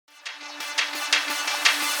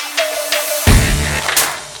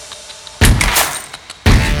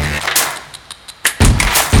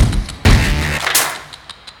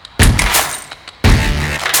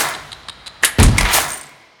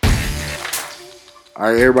All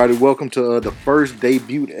right, everybody, welcome to the first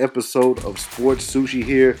debut episode of Sports Sushi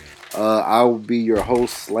here. I will be your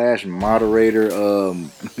host slash moderator,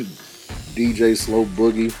 DJ Slow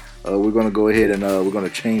Boogie. We're going to go ahead and we're going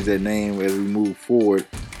to change that name as we move forward.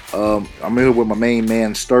 I'm here with my main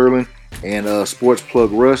man, Sterling, and Sports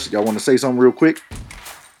Plug Russ. Y'all want to say something real quick?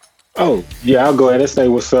 Oh, yeah, I'll go ahead and say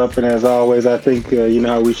what's up. And as always, I think you know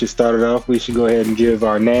how we should start it off. We should go ahead and give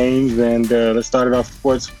our names, and let's start it off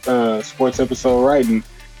sports episode right, and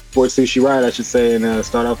sports sushi right, I should say, and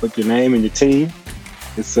start off with your name and your team.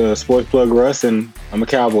 It's Sports Plug Russ, and I'm a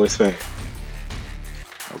Cowboys fan.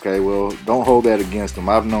 Okay, well, don't hold that against him.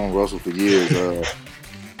 I've known Russell for years.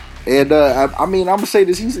 And I mean, I'm gonna say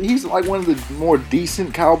this: he's like one of the more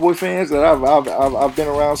decent Cowboy fans that I've been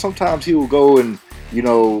around. Sometimes he will go and you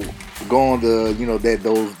know go on the that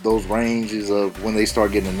those ranges of when they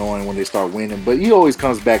start getting annoying when they start winning. But he always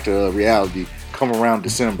comes back to reality. Come around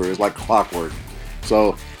December, it's like clockwork.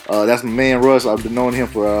 So that's my man Russ. I've been knowing him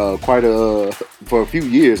for for a few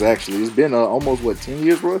years actually. It's been almost 10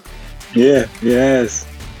 years, Russ. Yeah, yes,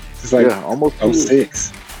 it's like almost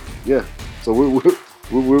 06. Yeah, so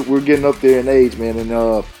we're getting up there in age, man. And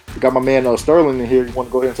we got my man Sterling in here. You want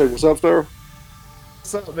to go ahead and say what's up, Sterling?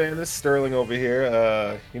 What's up, man? This is Sterling over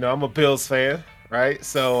here. I'm a Bills fan, right?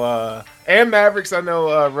 So, and Mavericks. I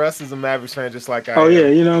know Russ is a Mavericks fan, just like I Oh am. yeah,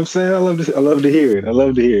 you know what I'm saying. I love to hear it. I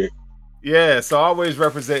love to hear it. Yeah, so always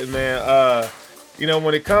representing, man.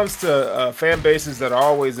 When it comes to fan bases that are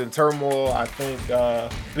always in turmoil, I think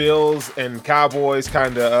Bills and Cowboys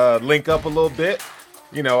kind of link up a little bit.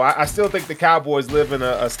 I still think the Cowboys live in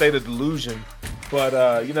a state of delusion, but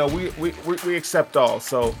we accept all.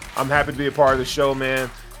 So I'm happy to be a part of the show,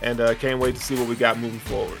 man, and can't wait to see what we got moving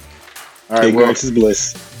forward. All right, Ignorance is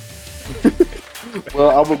bliss.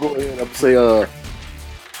 Well, I'm gonna go ahead and say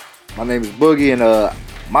my name is Boogie, and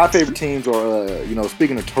my favorite teams are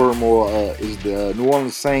speaking of turmoil is the New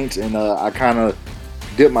Orleans Saints, and I kind of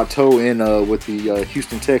dipped my toe in with the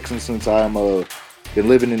Houston Texans since I'm been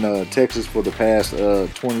living in Texas for the past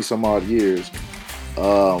 20 some odd years.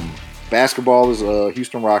 Basketball is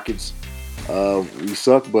Houston Rockets. We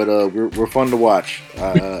suck, but we're fun to watch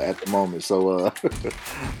at the moment. So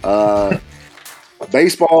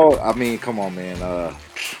baseball, I mean, come on, man.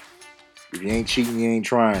 If you ain't cheating, you ain't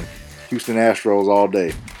trying. Houston Astros all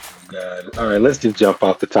day. God. All right, let's just jump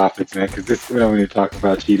off the topics, man, because we don't need to talk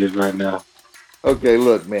about cheaters right now. Okay,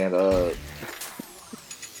 look, man.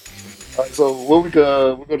 So what we're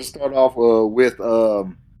going to start off with.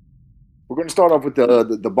 We're going to start off with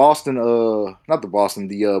the Boston, not the Boston,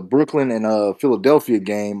 the Brooklyn and Philadelphia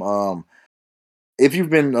game. If you've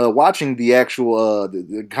been watching the actual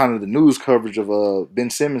the kind of the news coverage of Ben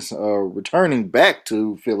Simmons returning back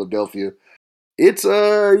to Philadelphia, it's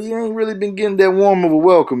you ain't really been getting that warm of a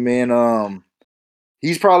welcome, man.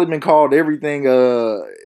 He's probably been called everything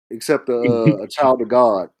except a child of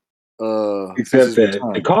God since Except his that they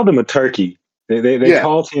return. called him a turkey. They Yeah,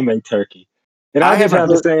 called him a turkey. And I I just haven't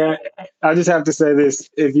have to heard. say, I just have to say this.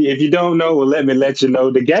 If you don't know, well, let me let you know.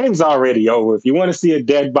 The game's already over. If you want to see a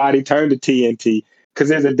dead body, turn to TNT because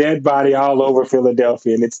there's a dead body all over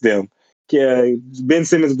Philadelphia, and it's them. Yeah, Ben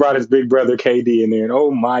Simmons brought his big brother KD in there, and oh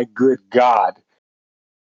my good God,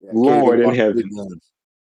 Yeah, KD Lord in brought the big heaven. guns.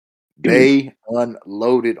 They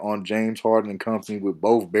unloaded on James Harden and company with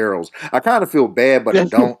both barrels. I kind of feel bad, but I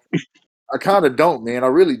don't. I kind of don't, man. I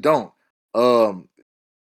really don't. Um,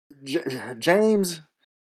 James,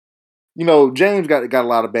 James got a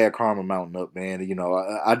lot of bad karma mounting up, man.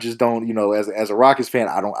 I just don't. As a Rockets fan,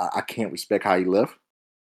 I can't respect how he left.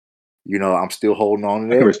 I'm still holding on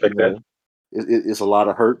to I can that. respect that. It's a lot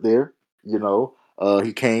of hurt there.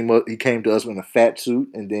 He came up. He came to us in a fat suit,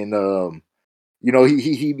 and then he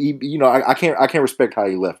I can't respect how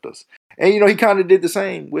he left us. And he kind of did the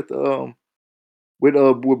same with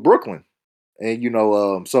Brooklyn.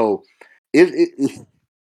 And so it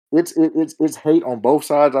it's hate on both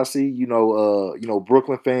sides. I see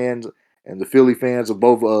Brooklyn fans and the Philly fans are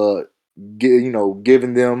both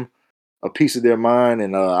giving them a piece of their mind,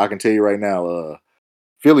 and I can tell you right now,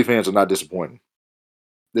 Philly fans are not disappointed.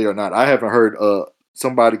 They are not. I haven't heard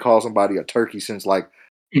somebody call somebody a turkey since like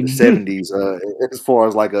the '70s. As far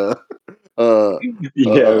as like uh,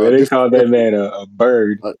 Yeah, man, they called that disrespectful, man a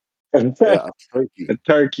bird, uh, a yeah, a turkey.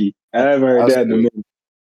 turkey. I I, haven't heard I that in a swear. minute.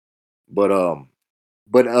 But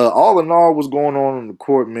all in all, what's going on the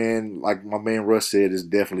court, man? Like my man Russ said, is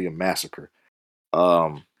definitely a massacre.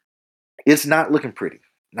 Um, it's not looking pretty,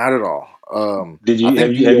 not at all. Did I you think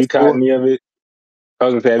have the you caught score. any of it? I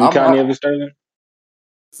was gonna say, have you I'm caught any of it, Sterling?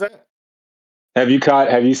 What's that? Have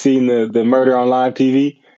you seen the murder on live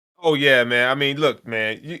TV? Oh yeah, man. I mean, look,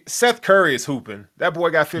 man. Seth Curry is hooping. That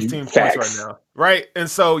boy got 15 points right Facts. now, right? And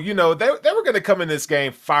so they were going to come in this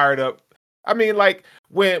game fired up. I mean, like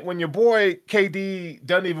when your boy KD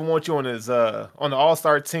doesn't even want you on his on the All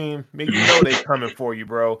Star team, I mean, they coming for you,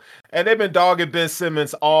 bro. And they've been dogging Ben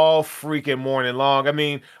Simmons all freaking morning long. I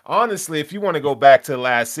mean, honestly, if you want to go back to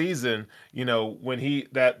last season, when he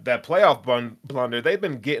that playoff blunder, they've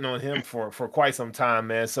been getting on him for quite some time,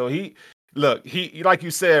 man. So he like you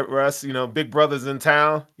said, Russ, big brother's in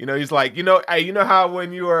town. He's like, hey, how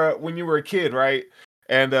when you were a kid, right?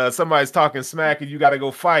 And somebody's talking smack and you got to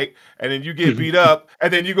go fight, and then you get beat up,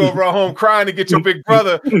 and then you go run home crying to get your big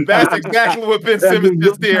brother. That's exactly what Ben Simmons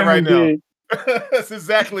just did right now. That's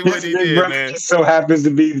exactly what he did, man. Just so happens to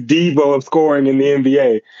be the Debo of scoring in the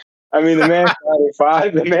NBA. I mean, the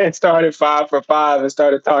man started 5 for 5 and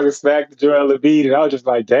started talking smack to Joel Embiid, and I was just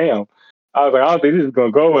like, damn. I was like, I don't think this is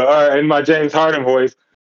gonna go well. All right, in my James Harden voice,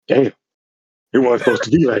 damn, it wasn't supposed to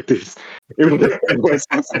be like this. It wasn't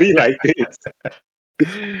supposed to be like this.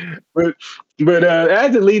 But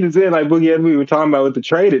as it leads us in, like Boogie, as we were talking about with the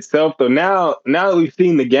trade itself, though, now that we've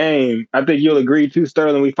seen the game, I think you'll agree too,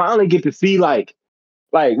 Sterling. We finally get to see like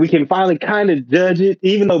we can finally kind of judge it,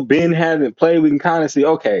 even though Ben hasn't played. We can kind of see,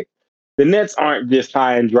 okay, the Nets aren't just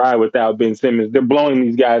high and dry without Ben Simmons. They're blowing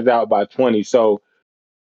these guys out by 20. So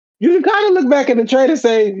you can kind of look back at the trade and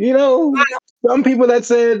say, some people that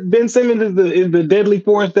said Ben Simmons is the deadly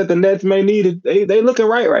force that the Nets may need, they looking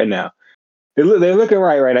right now. They're looking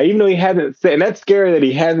right now, even though he hasn't set, and that's scary that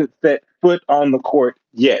he hasn't set foot on the court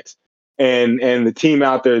yet. And the team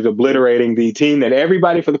out there is obliterating the team that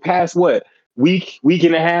everybody for the past week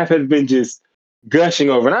and a half has been just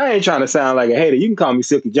gushing over. And I ain't trying to sound like a hater. You can call me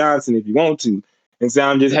Silky Johnson if you want to, and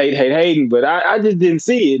sound just hating. But I just didn't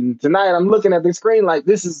see it. And tonight I'm looking at the screen like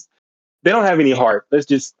they don't have any heart. I'm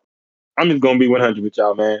just gonna be 100 with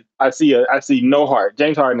y'all, man. I see no heart.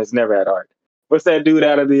 James Harden has never had heart. What's that dude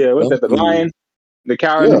out of the the Lion? The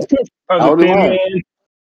coward Yeah, of the out of the Thin line. Man.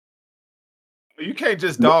 You can't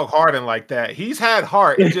just dog Harden like that. He's had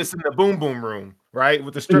heart. It's just in the boom boom room, right?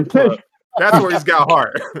 With the strip club. That's where he's got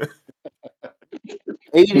heart.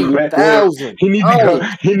 80,000. He need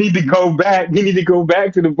to go back. He need to go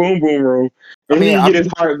back to the boom boom room and get his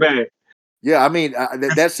heart back. Yeah, I mean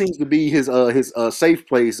that seems to be his safe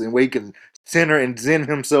place and where he can center and zen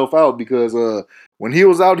himself out, because when he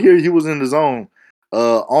was out here, he was in the zone,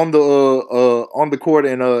 on the court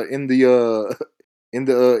and in the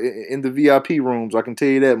VIP rooms. I can tell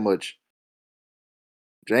you that much.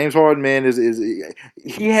 James Harden, man, is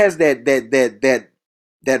he has that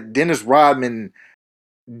Dennis Rodman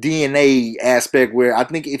DNA aspect where I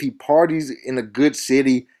think if he parties in a good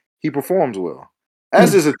city, he performs well.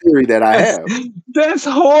 That's just a theory that I have. That's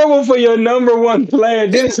horrible for your number one player.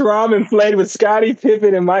 Dennis Rodman played with Scottie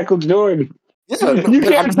Pippen and Michael Jordan. Yeah, you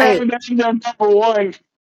can't have that your number one.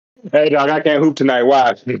 Hey, dog, I can't hoop tonight.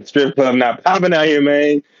 Why? Strip club not popping out here,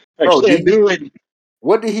 man. I can't do it.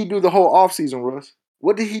 What did he do the whole offseason, Russ?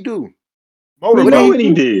 What did he do? We know what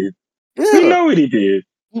he did. Yeah. We know what he did.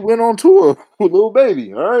 He went on tour with Lil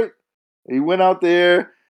Baby, all right? He went out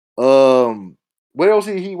there. Where else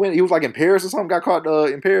he went? He was like in Paris or something, got caught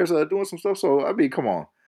in Paris doing some stuff. So, I mean, come on.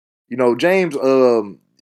 James, like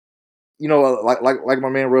my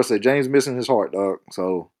man Russ said, James missing his heart, dog.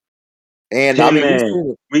 So, and I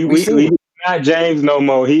mean, we not James no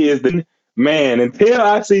more. He is the man until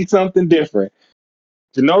I see something different.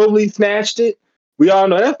 Ginobili snatched it. We all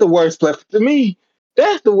know that's the worst play. To me,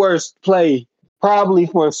 that's the worst play probably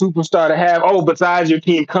for a superstar to have. Oh, besides your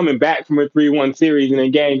team coming back from a 3-1 series and in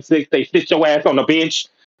game 6, they sit your ass on the bench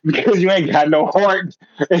because you ain't got no heart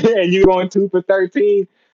and you going 2 for 13.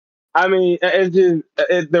 I mean, it's just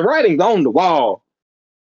the writing's on the wall.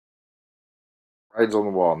 Writing's on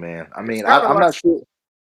the wall, man. I mean, I'm not sure.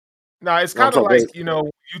 No, it's kind of like,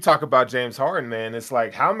 you talk about James Harden, man. It's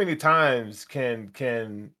like, how many times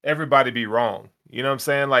can everybody be wrong? You know what I'm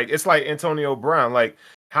saying? Like, it's like Antonio Brown. Like,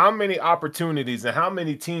 how many opportunities and how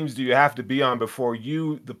many teams do you have to be on before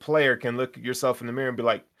you, the player, can look at yourself in the mirror and be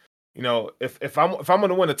like, if I'm going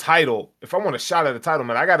to win a title, if I want a shot at a title,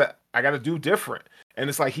 man, I gotta do different. And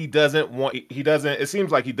it's like it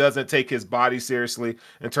seems like he doesn't take his body seriously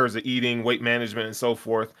in terms of eating, weight management, and so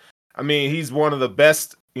forth. I mean, he's one of the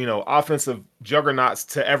best, offensive juggernauts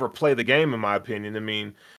to ever play the game, in my opinion. I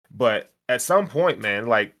mean, but at some point, man,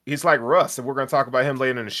 like, he's like Russ, and we're going to talk about him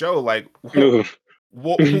later in the show. Like, when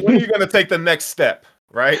are you going to take the next step,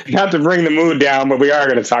 right? Not to bring the mood down, but we are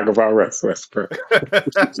going to talk about Russ Westbrook.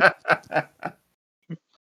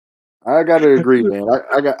 I gotta agree, man.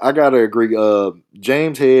 I gotta agree.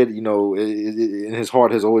 James Head, in his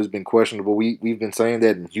heart has always been questionable. We've been saying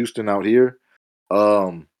that in Houston out here.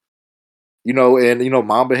 Um, and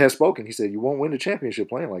Mamba has spoken. He said you won't win the championship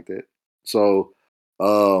playing like that. So,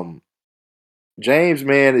 um, James,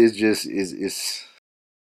 man, is just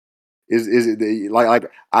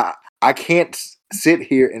like I can't sit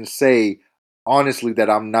here and say honestly that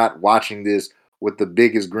I'm not watching this with the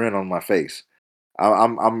biggest grin on my face.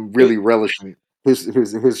 I'm really relishing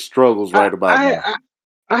his struggles I, right about I, now. I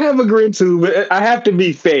I have agreed to, but I have to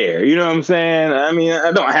be fair. You know what I'm saying? I mean,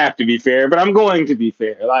 I don't have to be fair, but I'm going to be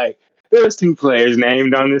fair. Like, there's two players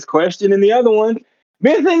named on this question, and the other one,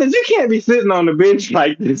 the thing is, you can't be sitting on the bench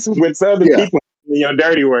like this with other Yeah, people doing your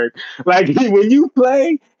dirty work. Like, when you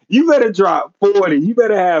play, you better drop 40. You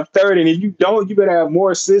better have 30. And if you don't, you better have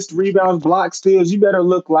more assists, rebounds, block steals. You better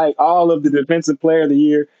look like all of the defensive player of the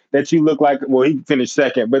year that you look like. Well, he finished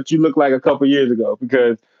second, but you look like a couple years ago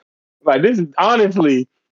because like this is honestly,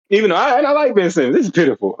 even though I like Ben Simmons, this is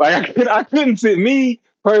pitiful. Like I couldn't sit me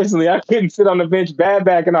personally. I couldn't sit on the bench, bad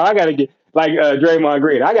back and all. I got to get like Draymond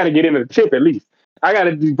Green. I got to get into the chip at least. I got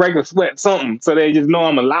to break a sweat, something, so they just know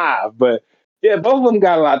I'm alive. But yeah, both of them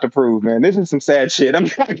got a lot to prove, man. This is some sad shit. I'm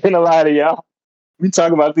not gonna lie to y'all. We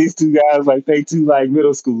talk about these two guys like they two like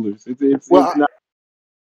middle schoolers. well, It's not.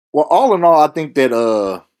 well, all in all, I think that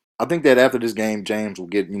after this game, James will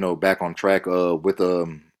get back on track with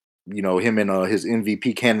him and his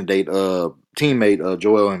MVP candidate teammate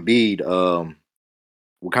Joel Embiid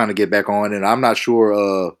will kind of get back on, and I'm not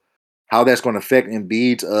sure how that's going to affect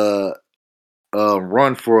Embiid's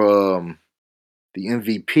run for the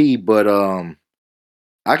MVP, but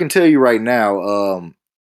I can tell you right now,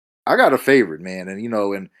 I got a favorite, man, and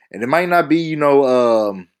and it might not be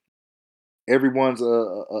everyone's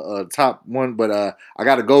top one, but I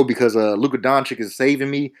got to go because Luka Doncic is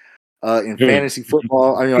saving me in fantasy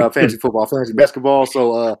football. I mean, fantasy basketball.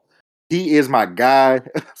 So he is my guy.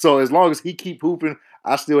 So as long as he keep hooping,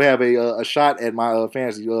 I still have a shot at my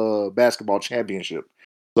fantasy basketball championship.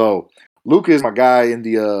 So Luka is my guy in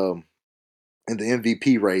the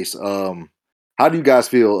MVP race. How do you guys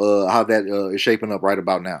feel? How that is shaping up right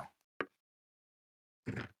about now?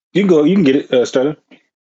 You can go. You can get it, Sterling.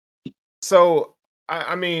 So,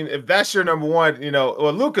 I mean, if that's your number one,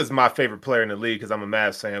 well, Luka's my favorite player in the league because I'm a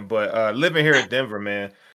Mavs fan. But living here in Denver,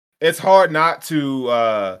 man, it's hard not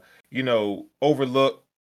to, overlook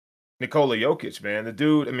Nikola Jokic, man. The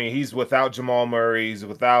dude, I mean, he's without Jamal Murray, he's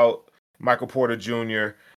without Michael Porter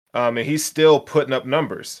Jr., and he's still putting up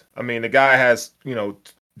numbers. I mean, the guy has,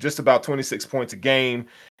 just about 26 points a game.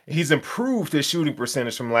 He's improved his shooting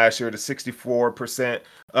percentage from last year to 64%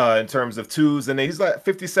 in terms of twos, and he's like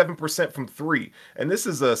 57% from three. And this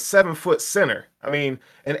is a 7-foot center. I mean,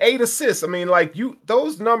 and 8 assists. I mean, like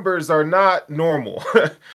those numbers are not normal.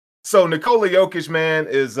 So Nikola Jokic, man,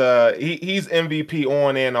 is he's MVP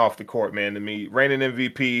on and off the court, man. To me, reigning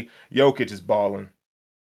MVP, Jokic is balling.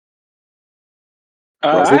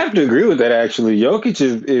 I have to agree with that. Actually,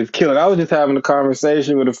 Jokic is killing. I was just having a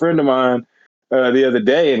conversation with a friend of mine the other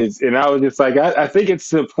day, and I was just like, I think it's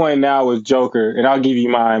to the point now with Joker, and I'll give you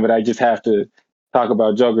mine, but I just have to talk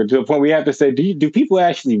about Joker to the point we have to say, do people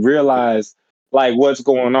actually realize like what's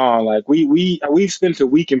going on? Like we've spent a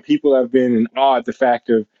week and people have been in awe at the fact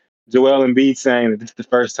of Joel Embiid saying that this is the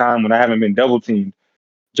first time when I haven't been double teamed.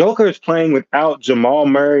 Joker is playing without Jamal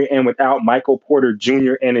Murray and without Michael Porter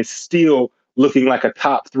Jr. and is still looking like a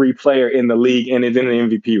top 3 player in the league and is in the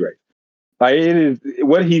MVP race. Like it is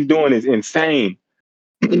what he's doing is insane.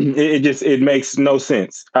 It makes no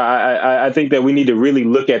sense. I think that we need to really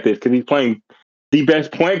look at this because he's playing the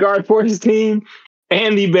best point guard for his team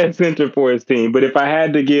and the best center for his team. But if I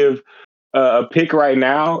had to give a pick right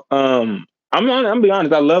now, I'm gonna be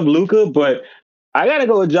honest. I love Luka, but I gotta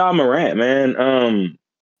go with Ja Morant, man.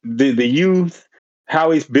 The youth,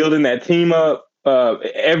 how he's building that team up,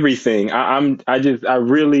 everything. I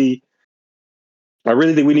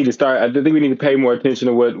really think we need to start. I think we need to pay more attention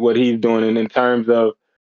to what he's doing, and in terms of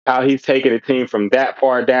how he's taking a team from that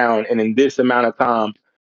far down and in this amount of time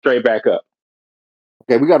straight back up.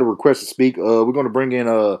 Okay, we got a request to speak. We're going to bring in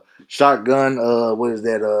a shotgun. What is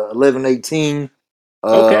that? 1118.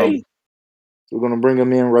 Okay, So we're going to bring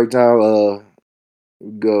him in right now.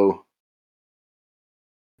 Go.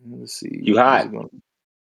 Let's see. you hot.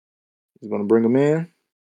 He's going to bring him in.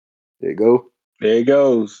 There you go. There he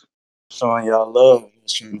goes. Showing y'all love. I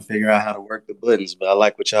was trying to figure out how to work the buttons, but I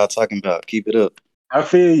like what y'all talking about. Keep it up. I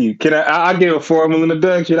feel you. Can I'll give a formal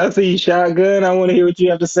introduction. I see you, Shotgun. I want to hear what you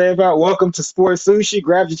have to say about. Welcome to Sports Sushi.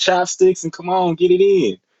 Grab your chopsticks and come on, get it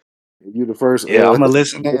in. You the first. Yeah, I'm gonna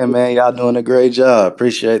listen in, man. Y'all doing a great job.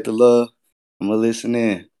 Appreciate the love. I'm gonna listen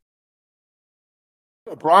in.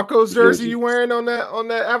 Broncos jersey jersey. you wearing on that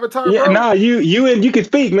avatar, Yeah, bro? no, you can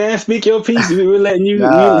speak, man. Speak your piece. We're letting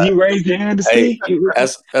Nah, you raise your hand to hey, speak.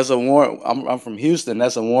 that's a Warren. I'm from Houston.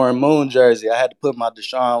 That's a Warren Moon jersey. I had to put my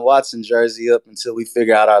Deshaun Watson jersey up until we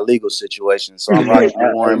figure out our legal situation. So Hey I'm man, rocking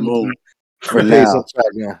the Warren Moon for let me tell you now. something,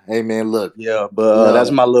 man. Hey man, look, Yeah, but you that's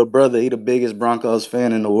know, my little brother. He the biggest Broncos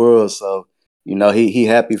fan in the world. So he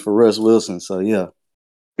happy for Russ Wilson. So yeah.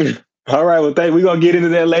 All right, well, we're gonna get into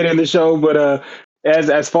that later in the show. But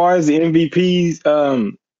as far as the MVPs,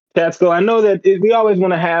 stats go, I know that we always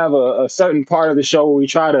want to have a certain part of the show where we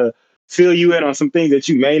try to fill you in on some things that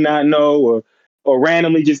you may not know, or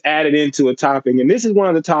randomly just add it into a topic. And this is one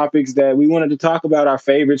of the topics that we wanted to talk about our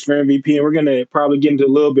favorites for MVP, and we're gonna probably get into a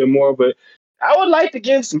little bit more, but. I would like to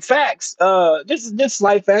give some facts, just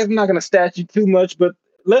slight facts. I'm not going to stat you too much, but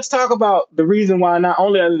let's talk about the reason why not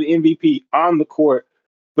only are they the MVP on the court,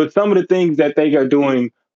 but some of the things that they are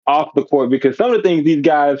doing off the court. Because some of the things these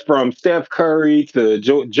guys, from Steph Curry to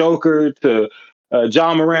Joker to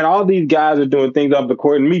John Moran, all these guys are doing things off the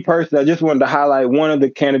court. And me personally, I just wanted to highlight one of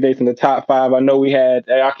the candidates in the top five. I know we had,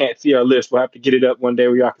 I can't see our list. We'll have to get it up one day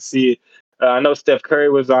where y'all can see it. I know Steph Curry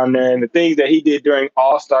was on there, and the things that he did during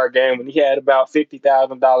All-Star game when he had about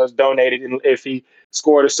 $50,000 donated, and if he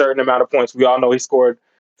scored a certain amount of points, we all know he scored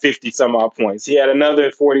 50 some odd points. He had another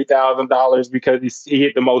 $40,000 because he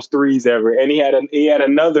hit the most threes ever, and he had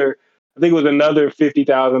another. I think it was another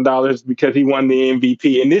 $50,000 because he won the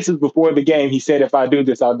MVP. And this is before the game. He said, "If I do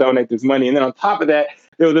this, I'll donate this money." And then on top of that,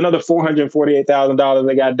 there was another $448,000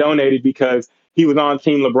 that got donated because he was on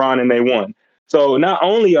Team LeBron and they won. So not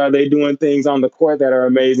only are they doing things on the court that are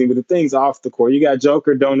amazing, but the things off the court. You got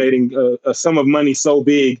Joker donating a sum of money so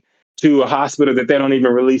big to a hospital that they don't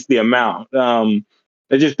even release the amount.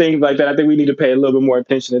 There's just things like that. I think we need to pay a little bit more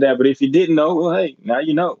attention to that. But if you didn't know, well, hey, now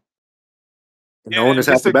you know. knowing Yeah, is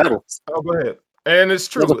and half just the to battle. oh, go ahead. And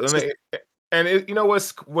it's No, true. You know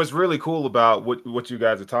what's really cool about what you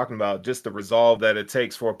guys are talking about, just the resolve that it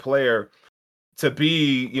takes for a player to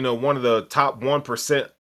be, one of the top 1%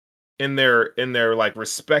 in their like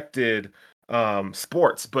respected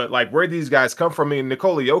sports. But like where these guys come from, I mean,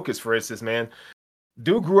 Nikola Jokic, for instance, man,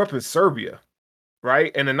 dude grew up in Serbia,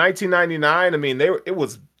 right? And in 1999, I mean,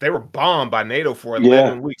 they were bombed by NATO for Yeah.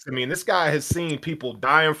 11 weeks. I mean, this guy has seen people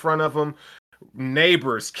die in front of him,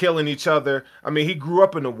 neighbors killing each other. I mean, he grew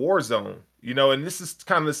up in a war zone, and this is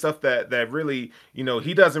kind of the stuff that really,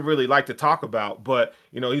 he doesn't really like to talk about, but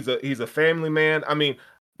he's a family man. I mean,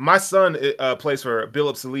 my son plays for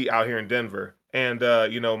Billups Elite out here in Denver. And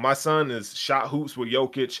my son is shot hoops with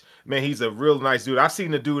Jokic. Man, he's a real nice dude. I've seen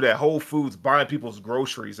the dude at Whole Foods buying people's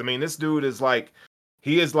groceries. I mean, this dude is like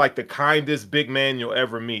the kindest big man you'll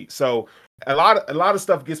ever meet. So a lot of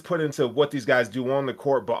stuff gets put into what these guys do on the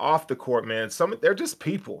court, but off the court, man, they're just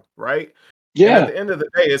people, right? And at Yeah. the end of the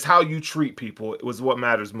day, it's how you treat people. It was what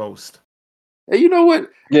matters most. and you know what?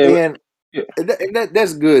 Yeah. And Yeah.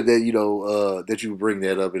 that's good that that you bring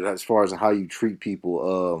that up as far as how you treat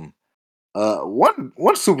people.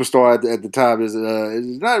 One superstar at the time is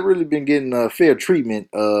not really been getting fair treatment.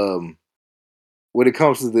 When it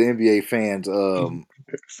comes to the NBA fans, Russell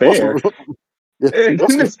Fair.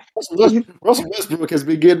 Russell Russell Westbrook has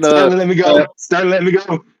been getting Starting to let me go. Starting to let me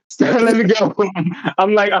go. Starting to let me go.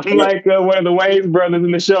 I'm like one of the Wayans brothers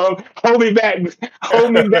in the show. Hold me back.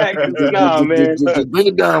 Hold me back. Nah, man. Look, just bring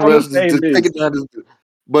it down, I'm gonna Russ. say Just take this. it down.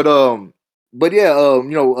 But but yeah,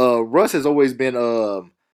 Russ has always been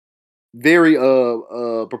very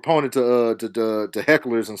proponent to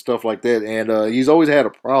hecklers and stuff like that, and he's always had a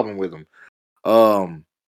problem with them. Um,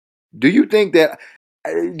 do you think that?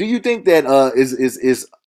 Do you think that is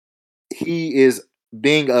he is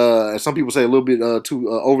being some people say a little bit too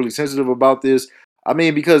overly sensitive about this? I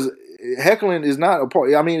mean, because heckling is not a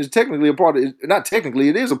part. I mean, it's technically a part of. Not technically,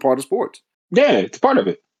 it is a part of sports. Yeah, it's part of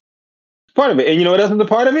it. Part of it. And you know what else is a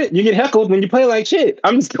part of it? You get heckled when you play like shit.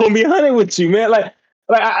 I'm just gonna be honest with you, man.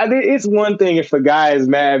 It's one thing if a guy is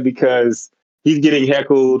mad because he's getting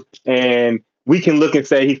heckled, and we can look and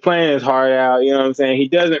say he's playing his heart out. You know what I'm saying? He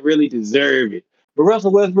doesn't really deserve it. But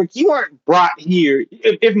Russell Westbrook, you weren't brought here.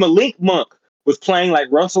 If Malik Monk was playing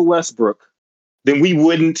like Russell Westbrook, then we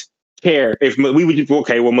wouldn't care. If we would just,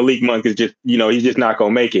 okay, well, Malik Monk is just, he's just not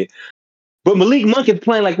gonna make it. But Malik Monk is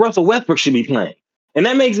playing like Russell Westbrook should be playing. And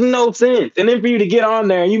that makes no sense. And then for you to get on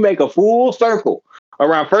there and you make a full circle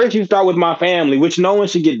around, first you start with my family, which no one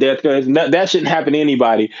should get death because that shouldn't happen to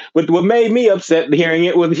anybody. But what made me upset hearing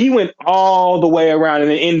it was he went all the way around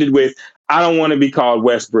and it ended with, "I don't want to be called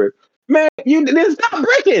Westbrook." Man, you then stop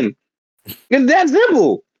breaking. It's that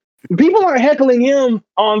simple. People aren't heckling him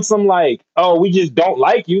on some like, oh, we just don't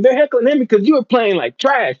like you. They're heckling him because you were playing like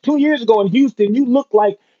trash. 2 years ago in Houston, you looked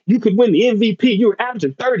like you could win the MVP. You were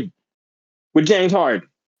averaging 30 with James Harden.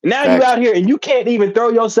 Now you Facts. out here and you can't even throw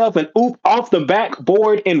yourself an oop off the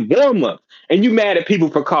backboard in warm up, and you mad at people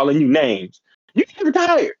for calling you names. You can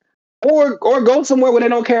retire or go somewhere where they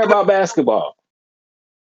don't care about basketball.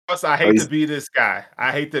 Plus, I Oh, hate to he's- be this guy.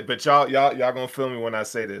 I hate that, but y'all gonna feel me when I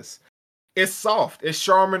say this. It's soft. It's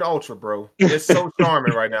Charmin Ultra, bro. It's so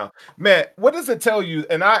charming right now. Man, what does it tell you?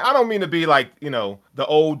 And I don't mean to be like, the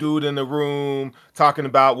old dude in the room talking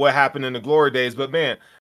about what happened in the glory days, but man,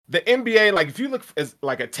 the NBA, like if you look as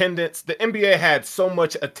like attendance, the NBA had so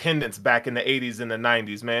much attendance back in the 80s and the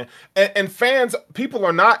 90s, man. And fans,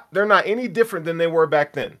 they're not any different than they were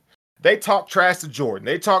back then. They talk trash to Jordan.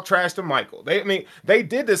 They talk trash to Michael. They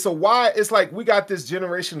did this. So why it's like we got this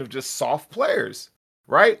generation of just soft players,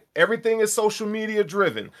 right? Everything is social media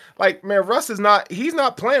driven. Like, man, he's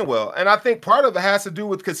not playing well. And I think part of it has to do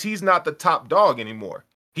with because he's not the top dog anymore.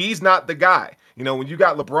 He's not the guy. When you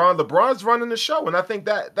got LeBron's running the show. And I think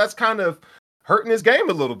that's kind of hurting his game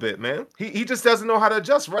a little bit, man. He just doesn't know how to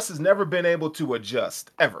adjust. Russ has never been able to adjust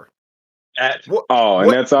ever. That's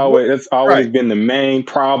always right. been the main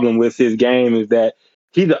problem with his game is that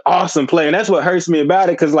he's an awesome player. And that's what hurts me about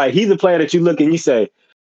it, because like he's a player that you look and you say,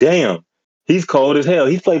 damn, he's cold as hell.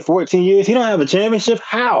 He's played 14 years. He don't have a championship.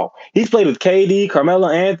 How? He's played with KD, Carmelo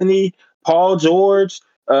Anthony, Paul George,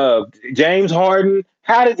 James Harden.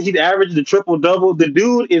 How did he average the triple-double? The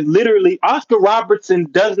dude is literally, Oscar Robertson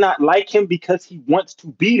does not like him because he wants to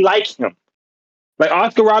be like him. Like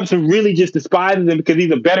Oscar Robertson really just despises him because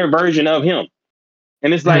he's a better version of him.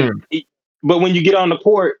 And it's like, but when you get on the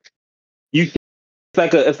court, it's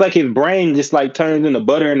like his brain just like turns into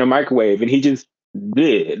butter in the microwave, and he just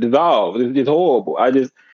dissolves. It's just horrible.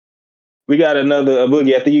 We got another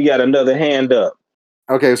Boogie. I think you got another hand up.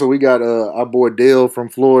 Okay, so we got our boy Dale from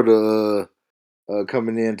Florida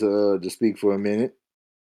coming in to speak for a minute.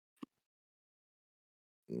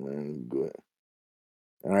 Good.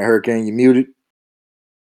 All right, Hurricane, you muted.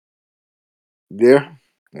 There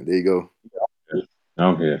you go.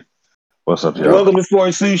 I'm here. What's up, y'all? Welcome to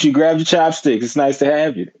Sports Sushi. Grab your chopsticks. It's nice to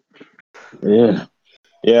have you.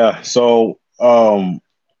 Yeah. So,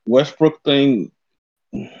 Westbrook thing.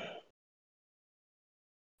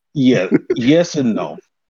 Yeah. Yes and no.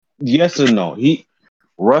 Yes and no.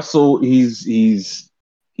 Russell.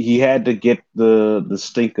 He had to get the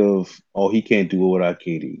stink of, he can't do it without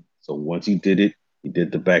KD. So once he did it, he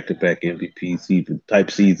did the back-to-back MVP season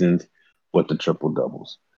type seasons with the triple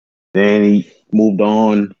doubles. Then he moved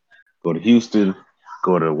on, go to Houston,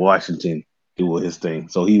 go to Washington, do his thing.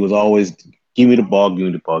 So he was always, give me the ball, give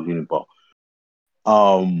me the ball, give me the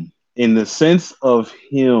ball. In the sense of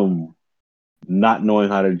him not knowing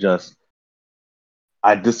how to adjust,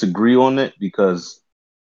 I disagree on it because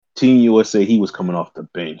Team USA, he was coming off the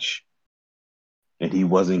bench and he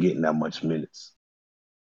wasn't getting that much minutes.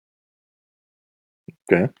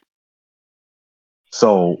 Okay.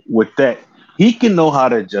 So with that, he can know how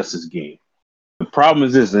to adjust his game. The problem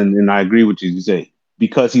is this, and I agree with you say,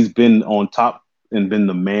 because he's been on top and been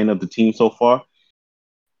the man of the team so far,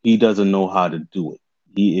 he doesn't know how to do it.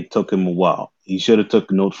 It took him a while. He should have took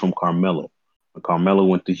notes from Carmelo. When Carmelo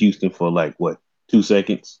went to Houston for 2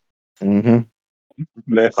 seconds. Mm-hmm.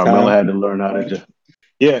 Carmelo had to learn how to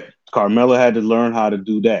Carmelo had to learn how to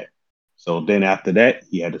do that. So then after that,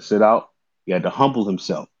 he had to sit out. He had to humble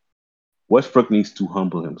himself. Westbrook needs to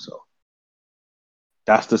humble himself.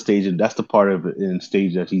 That's the stage, and that's the part of it in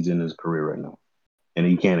stage that he's in his career right now, and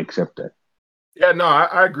he can't accept that. Yeah, no,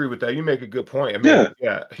 I agree with that. You make a good point. I mean,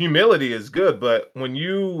 humility is good, but when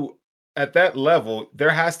you at that level, there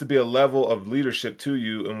has to be a level of leadership to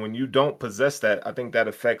you, and when you don't possess that, I think that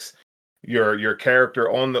affects your character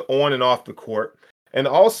on and off the court. And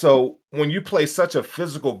also, when you play such a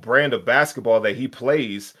physical brand of basketball that he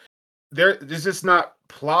plays, it's just not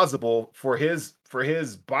plausible for his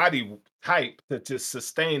body type to just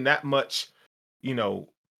sustain that much,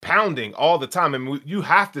 pounding all the time. I mean, you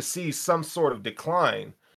have to see some sort of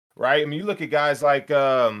decline, right? I mean, you look at guys like,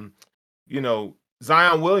 Zion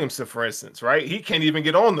Williamson, for instance, right? He can't even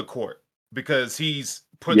get on the court because he's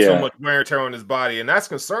put so much wear and tear on his body, and that's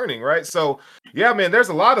concerning, right? So, yeah, man, there's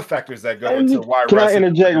a lot of factors that go into why. Can I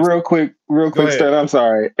interject real quick, Stan? I'm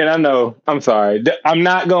sorry, and I'm sorry. I'm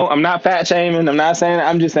not fat shaming. I'm not saying.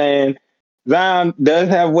 I'm just saying Zion does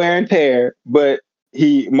have wear and tear, but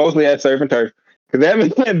he mostly has surf and turf.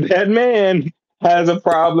 Because that man has a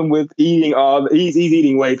problem with eating he's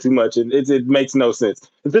eating way too much, and it makes no sense.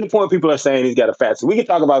 It's to the point people are saying he's got a fat. So we can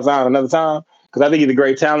talk about Zion another time because I think he's a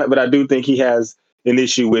great talent, but I do think he has an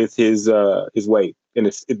issue with his weight, and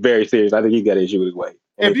it's very serious. I think he's got an issue with his weight.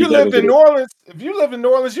 And If you lived in New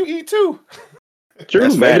Orleans, you eat too. True.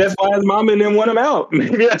 That's Maybe fact. that's why his mom and them want him out.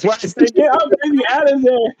 Maybe that's why they say, "Get our baby out of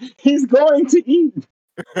there. He's going to eat.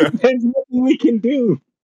 There's nothing we can do."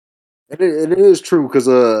 It is true because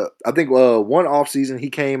I think one off season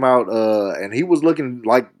he came out and he was looking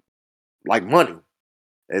like money,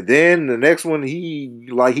 and then the next one he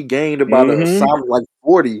gained about a Mhm. solid like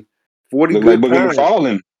 40 Look like good Boogie pounds.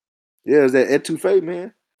 McFarlane. Yeah, it's that etouffee,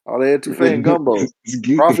 man. All that etouffee and gumbo. It's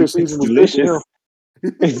good. Crawfish It's season was good for delicious. him.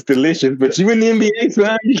 It's delicious, but you in the NBA,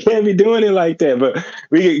 son, you can't be doing it like that. But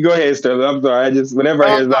we can go ahead, Sterling. I'm sorry. I just whenever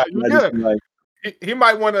I hear Zion, You I just good. be like, He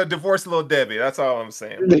might want to divorce Lil Debbie. That's all I'm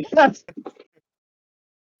saying.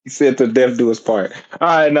 he said to death do his part. All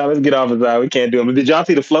right, now let's get off of that. We can't do it. But did y'all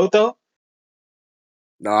see the float though?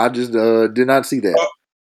 No, I just did not see that.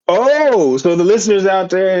 Oh, so the listeners out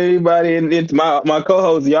there, everybody, and it's my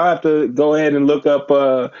co-host, y'all have to go ahead and look up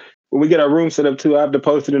when we get our room set up too. I have to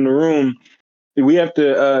post it in the room. We have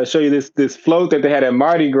to show you this float that they had at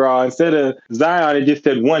Mardi Gras. Instead of Zion, it just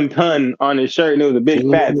said 1 ton on his shirt, and it was a big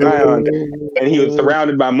fat Zion, and he was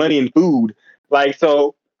surrounded by money and food. Like,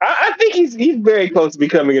 so I think he's very close to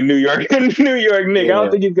becoming a New York New York Knick. I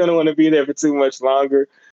don't think he's gonna want to be there for too much longer.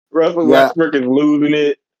 Russell Yeah. Westbrook is losing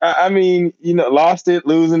it. I mean, lost it,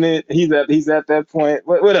 losing it. He's at that point.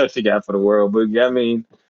 What else you got for the world? But I mean,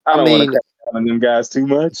 I don't want to cut down on them guys too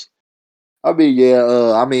much. I mean,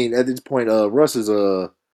 yeah. I mean, at this point, Russ is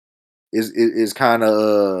kind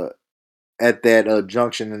of at that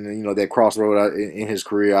junction and that crossroad in his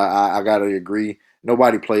career. I gotta agree.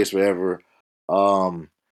 Nobody plays forever.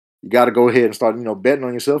 You got to go ahead and start betting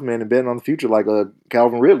on yourself, man, and betting on the future, like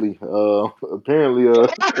Calvin Ridley. Apparently,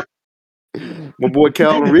 my boy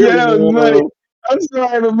Calvin Ridley. Yeah, that was man, funny. I'm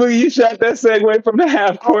sorry, but Boogie, you shot that segue from the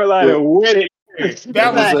half court line and win it.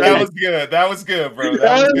 That was good. That was good, bro.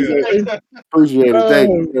 That was good. Appreciate it.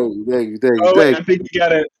 Thank you. Oh, wait, I think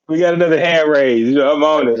we got another hand raised. I'm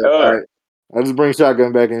on it. All right. I just bring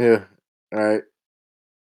Shotgun back in here. All right.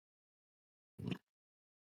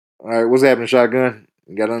 All right. What's happening, Shotgun?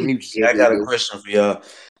 You got to unmute yourself. I got a question for y'all.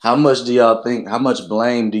 How much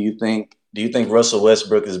blame do you think Russell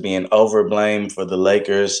Westbrook is being overblamed for the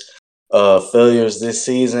Lakers' failures this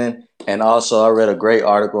season? And also, I read a great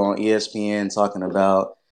article on ESPN talking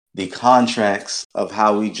about the contracts of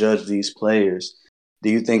how we judge these players. Do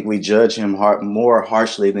you think we judge him more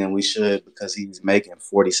harshly than we should because he's making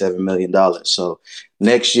 $47 million? So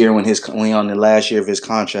next year, when on the last year of his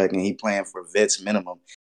contract and he playing for vets minimum,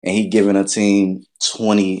 and he giving a team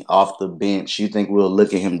 20 off the bench, you think we'll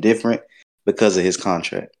look at him different because of his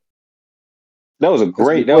contract? That was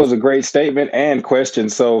a great statement and question.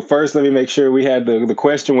 So first, let me make sure we had the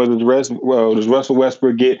question was does Russell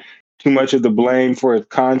Westbrook get too much of the blame for his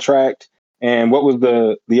contract? And what was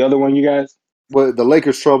the other one, you guys? Well, the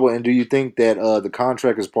Lakers' trouble, and do you think that the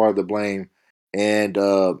contract is part of the blame? And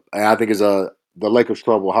I think it's the Lakers'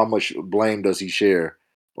 trouble. How much blame does he share,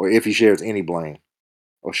 or if he shares any blame,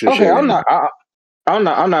 or should share? I'll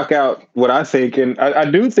knock out what I think, and I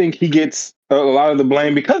do think he gets a lot of the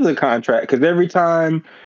blame because of the contract. Because every time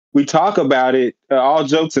we talk about it, all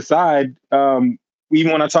jokes aside,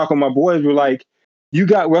 even when I talk with my boys, we're like, "You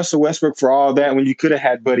got Russell Westbrook for all that when you could have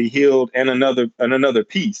had Buddy Hield and another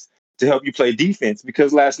piece to help you play defense."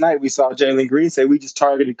 Because last night we saw Jalen Green say we just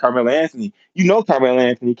targeted Carmelo Anthony. Carmelo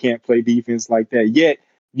Anthony can't play defense like that. Yet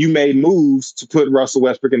you made moves to put Russell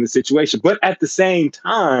Westbrook in the situation, but at the same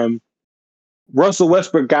time, Russell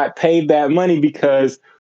Westbrook got paid that money because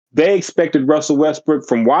they expected Russell Westbrook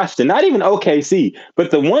from Washington, not even OKC,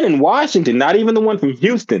 but the one in Washington, not even the one from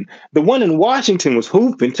Houston. The one in Washington was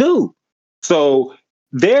hooping too. So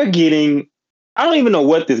they're getting, I don't even know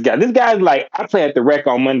what this guy's like, I play at the Rec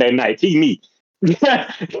on Monday nights. He me.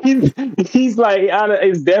 he's like,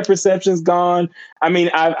 his depth perception's gone. I mean,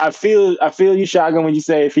 I feel you, Shotgun, when you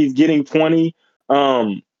say if he's getting 20.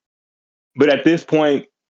 But at this point,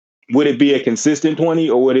 would it be a consistent 20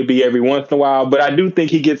 or would it be every once in a while? But I do think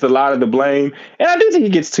he gets a lot of the blame. And I do think he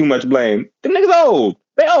gets too much blame. The niggas old.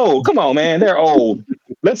 They old. Come on, man. They're old.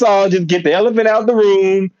 Let's all just get the elephant out the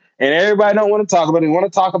room. And everybody don't want to talk about it. They want to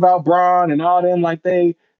talk about Braun and all them like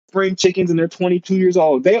they spring chickens and they're 22 years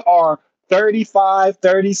old. They are 35,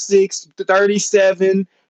 36, 37,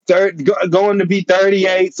 going to be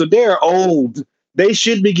 38. So they're old. They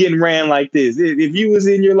should be getting ran like this. If you was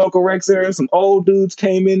in your local rec center, some old dudes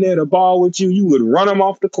came in there to ball with you, you would run them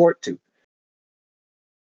off the court too.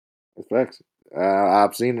 That's facts.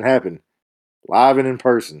 I've seen it happen live and in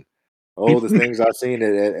person. Oh, the things I've seen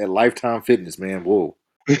at Lifetime Fitness, man. Whoa.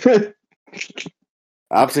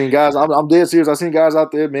 I've seen guys. I'm dead serious. I've seen guys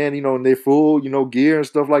out there, man. In their full, gear and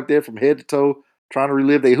stuff like that, from head to toe, trying to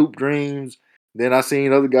relive their hoop dreams. Then I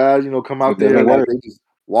seen other guys, come out It there doesn't like work. they just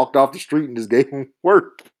walked off the street and just gave them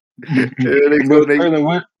work. Yeah, But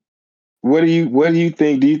Sterling, what do you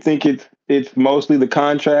think? Do you think it's mostly the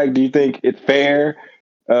contract? Do you think it's fair?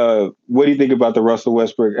 What do you think about the Russell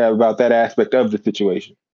Westbrook, about that aspect of the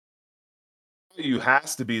situation? You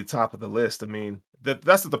has to be the top of the list. I mean,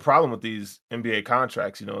 that's the problem with these NBA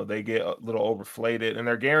contracts. They get a little overflated and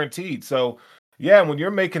they're guaranteed. So, yeah, when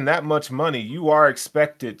you're making that much money, you are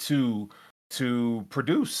expected to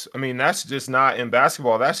produce. I mean, that's just not in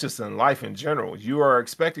basketball. That's just in life in general. You are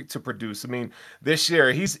expected to produce. I mean, this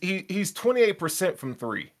year he's 28% from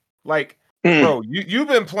three. Like, bro, you've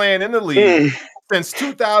been playing in the league since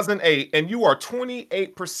 2008, and you are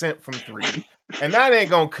 28% from three. And that ain't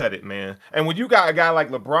gonna cut it, man. And when you got a guy like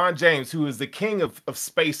LeBron James, who is the king of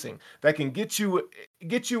spacing, that can get you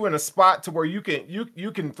in a spot to where you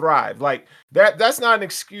can thrive. Like that's not an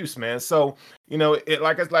excuse, man. So it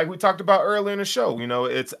like we talked about earlier in the show.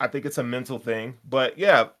 I think it's a mental thing. But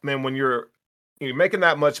yeah, man, when you're making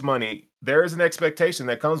that much money, there is an expectation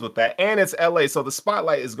that comes with that, and it's LA, so the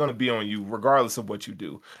spotlight is going to be on you regardless of what you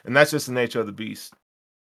do, and that's just the nature of the beast.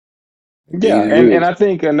 Yeah, and I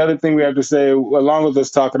think another thing we have to say, along with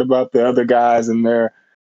us talking about the other guys and their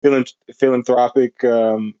philanthropic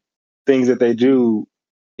things that they do,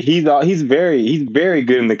 he's very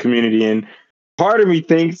good in the community, and part of me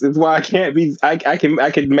thinks it's why I can't be. I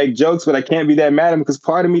can make jokes, but I can't be that mad at him, because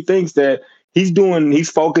part of me thinks that he's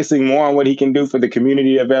focusing more on what he can do for the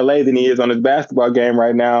community of LA than he is on his basketball game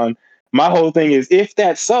right now. And my whole thing is, if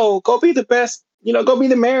that's so, go be the best. Go be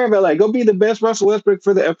the mayor of LA. Go be the best Russell Westbrook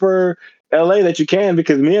for LA that you can,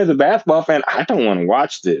 because me as a basketball fan, I don't want to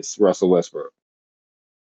watch this Russell Westbrook.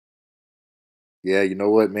 Yeah, you know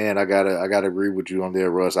what, man? I gotta agree with you on there,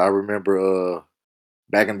 Russ. I remember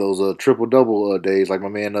back in those triple double days, like my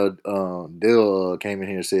man Dill came in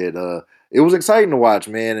here and said it was exciting to watch,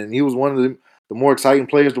 man, and he was one of the more exciting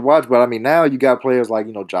players to watch. But I mean, now you got players like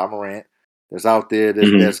Ja Morant that's out there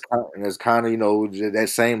that's kind of that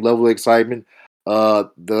same level of excitement.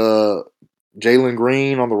 The Jalen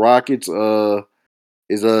Green on the Rockets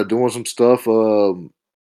is doing some stuff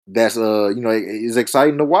that's is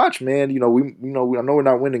exciting to watch, man. I know we're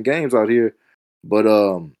not winning games out here, but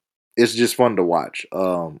it's just fun to watch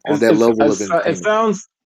on that level of entertainment. It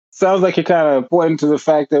sounds like you're kind of pointing to the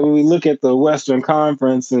fact that when we look at the Western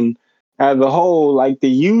Conference and as a whole, like the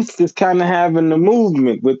youth is kind of having the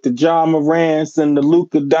movement with the Ja Morants and the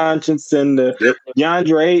Luka Doncic and the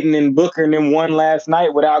DeAndre Ayton and Booker, and then won last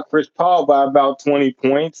night without Chris Paul by about 20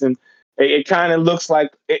 points. And it kind of looks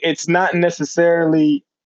like it's not necessarily,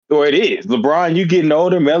 or it is. LeBron, you getting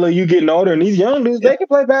older, Melo, you getting older, and these young dudes, they can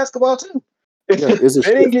play basketball too. Yeah, they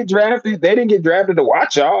didn't get drafted. They didn't get drafted to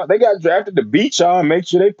watch y'all. They got drafted to beat y'all and make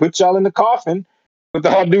sure they put y'all in the coffin, with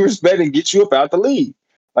all due respect, and get you up out the league.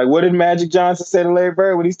 Like, what did Magic Johnson say to Larry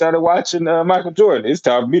Bird when he started watching Michael Jordan? It's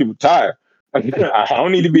time for me to retire. I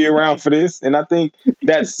don't need to be around for this. And I think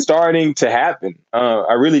that's starting to happen.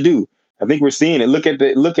 I really do. I think we're seeing it. Look at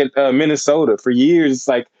Minnesota. For years, it's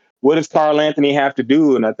like, what does Karl Anthony have to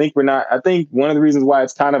do? And I think one of the reasons why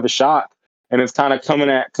it's kind of a shock and it's kind of coming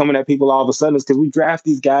at people all of a sudden is because we draft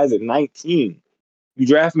these guys at 19. You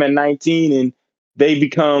draft them at 19 and they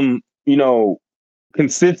become,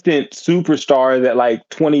 consistent superstars at like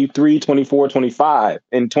 23, 24, 25.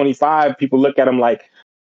 And 25, people look at them like,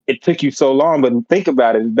 it took you so long. But think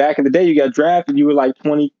about it. Back in the day, you got drafted, you were like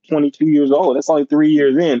 20, 22 years old. That's only 3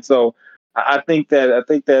 years in. So I think that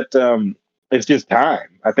it's just time.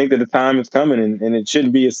 I think that the time is coming, and it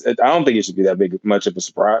shouldn't be. I don't think it should be that much of a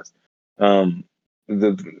surprise. It's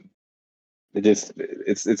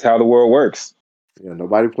how the world works. Yeah,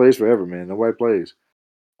 nobody plays forever, man. Nobody plays.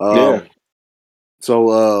 Yeah.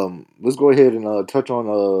 So let's go ahead and touch on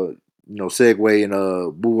segue and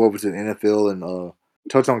move over to the NFL and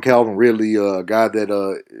touch on Calvin Ridley, a guy that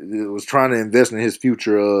was trying to invest in his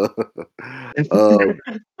future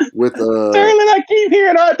with Sterling, I keep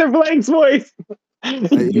hearing Arthur Blake's voice.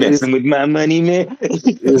 You messing with my money, man.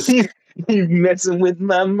 You messing with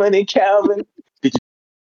my money, Calvin. Did you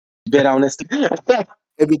bet on this? And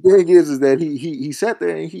the thing is that he sat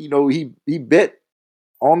there and he bet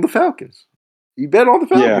on the Falcons. He bet on the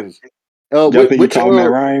Falcons. Yeah. Which Matt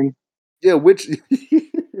Ryan? Yeah, which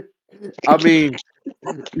I mean,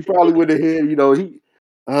 he probably went ahead.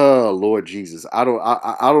 Oh Lord Jesus, I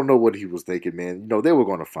don't know what he was thinking, man. They were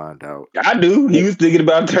going to find out. I do. He was thinking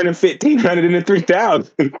about turning 1,500 into 3,000.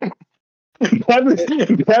 That's what he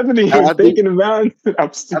was thinking about.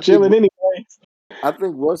 I'm still chilling anyway. I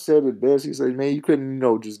think Russ said it best. He said, "Man, you couldn't,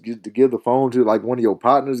 just give the phone to like one of your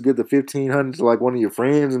partners, give the 1,500 to like one of your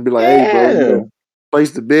friends, and be like, hey, bro, Yeah.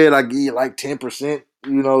 place the bid. I give you like 10%,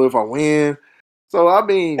 if I win.' So I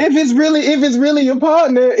mean, If it's really your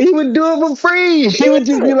partner, he would do it for free. He would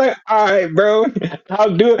just be like, "All right, bro,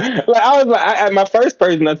 I'll do it." Like I was like, my first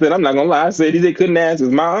person I said, I'm not gonna lie, I said he couldn't ask his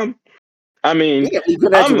mom. I mean, yeah, you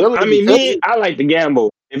couldn't ask your I relative mean, because me, I like to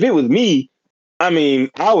gamble. If it was me, I mean,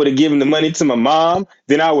 I would have given the money to my mom.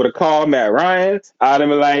 Then I would have called Matt Ryan. I'd have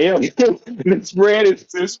been like, "Yo, the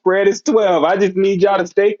spread is 12. I just need y'all to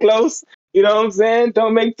stay close. You know what I'm saying?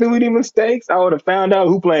 Don't make too many mistakes." I would have found out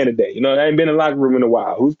who playing today. I ain't been in the locker room in a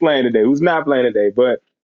while. Who's playing today? Who's not playing today? But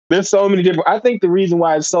there's so many different. I think the reason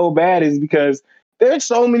why it's so bad is because there's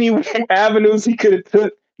so many avenues he could have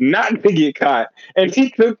took not to get caught, and he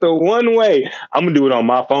took the one way. I'm gonna do it on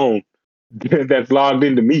my phone that's logged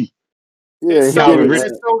into me. It's he did so Calvin it.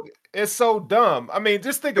 Ridley. it's so dumb. I mean,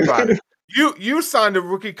 just think about it. You signed a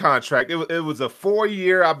rookie contract. It was a 4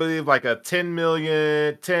 year, I believe, like a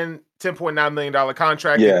 $10.9 million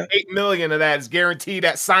contract, and Yeah. $8 million of that is guaranteed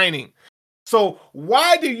at signing. So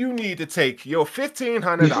why do you need to take your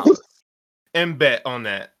 $1,500 and bet on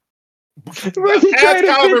that? He Ask traded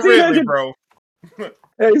Calvin Ridley, 1,500. bro.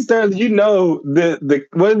 Hey, Sterling, the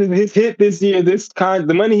what is his hit this year?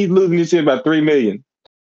 The money he's losing this year about $3 million.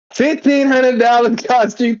 $1,500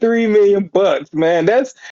 cost you $3 million, man.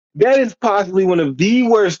 That is possibly one of the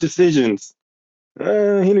worst decisions.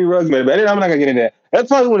 Henry Ruggs made it, but I'm not gonna get into that. That's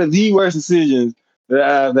probably one of the worst decisions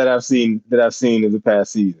that I've seen in the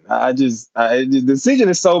past season. The decision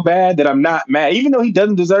is so bad that I'm not mad. Even though he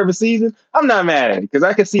doesn't deserve a season, I'm not mad at it because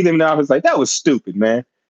I can see them now. It's like that was stupid, man.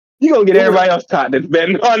 You gonna get It was, everybody else caught that's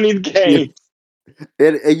betting on these yeah. games.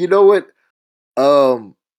 And you know what?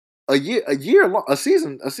 Um, a year long, a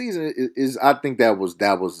season is. I think that was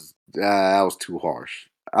too harsh.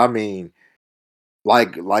 I mean,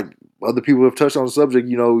 like other people have touched on the subject.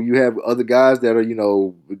 You have other guys that are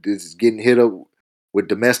just getting hit up with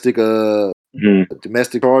domestic charges,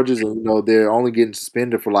 and they're only getting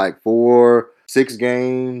suspended for like 4, 6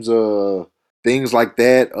 games, things like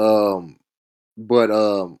that. But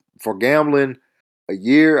for gambling, a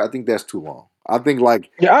year, I think that's too long. I think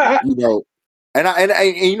Yeah, you know, and I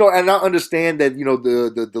understand that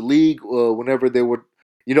the league, whenever they were,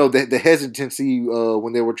 the hesitancy,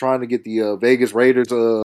 when they were trying to get the Vegas Raiders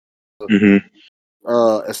mhm.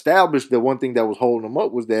 established, the one thing that was holding them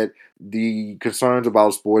up was that the concerns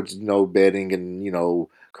about sports, betting, and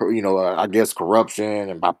I guess corruption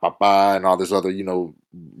and and all this other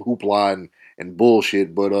hoopla and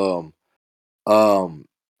bullshit. But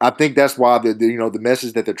I think that's why the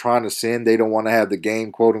message that they're trying to send, they don't want to have the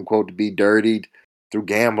game, quote unquote, to be dirtied through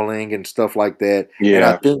gambling and stuff like that. And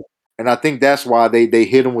I Yeah, think that's why they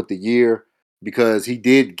hit him with the year, because he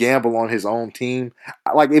did gamble on his own team.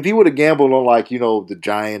 Like if he would have gambled on the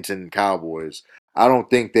Giants and Cowboys, I don't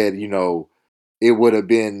think that it would have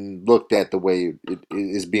been looked at the way it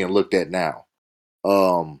is being looked at now.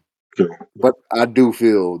 Um, true. but I do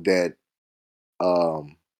feel that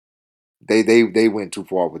um, they went too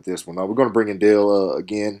far with this one. We're going to bring in Dale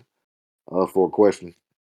again for a question.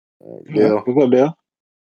 Yeah, Dale, what's up, Dale?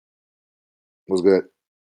 was good.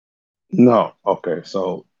 No, okay.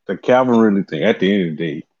 So the Calvin Ridley thing. At the end of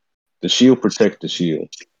the day, the shield protects the shield,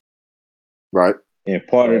 Right. and Yep.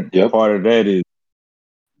 part of that is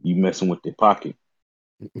you messing with their pocket.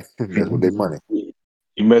 That's what they money.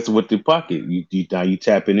 You messing with their pocket. Now you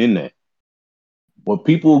tapping in that. What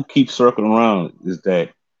people keep circling around is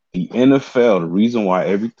that the NFL, the reason why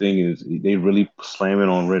everything is they really slamming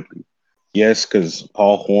on Ridley. Yes, because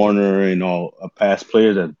Paul Horner and all past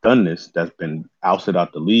players have done this. That's been ousted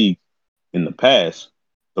out the league in the past.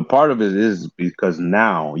 The part of it is because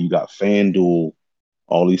now you got FanDuel,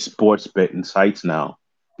 all these sports betting sites now.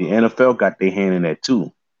 The NFL got their hand in that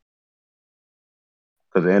too,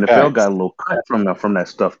 because the NFL Facts. got a little cut from that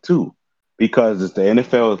stuff too. Because it's the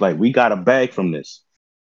NFL is like, we got a bag from this.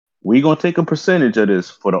 We're gonna take a percentage of this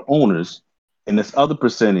for the owners, and this other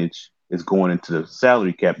percentage is going into the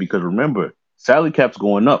salary cap. Because remember, salary cap's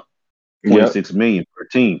going up Yep. 26 million per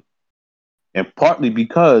team, and partly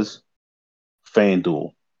because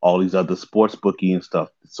FanDuel, all these other sports bookie and stuff.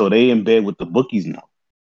 So they in bed with the bookies now.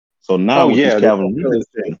 So now Oh with this yeah. Calvin Ridley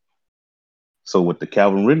thing, so with the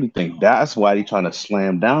Calvin Ridley thing, that's why they trying to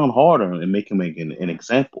slam down harder and make him an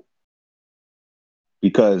example,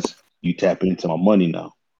 because you tap into my money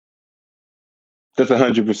now. That's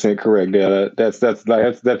 100% correct. Yeah,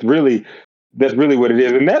 that's really what it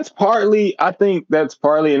is, and that's partly. I think that's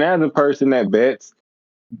partly, and as a person that bets,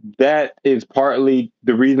 that is partly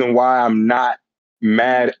the reason why I'm not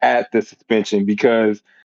mad at the suspension because,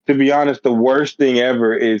 to be honest, the worst thing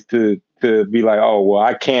ever is to be like, oh well,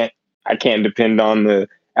 I can't depend on the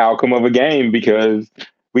outcome of a game because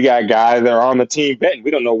we got guys that are on the team betting.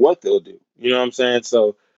 We don't know what they'll do. You know what I'm saying?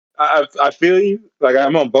 So I feel you. Like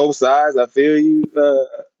I'm on both sides. I feel you,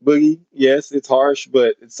 Boogie. Yes, it's harsh,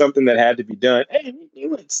 but it's something that had to be done. And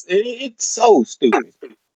it's so stupid.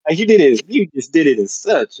 Like you did it, you just did it in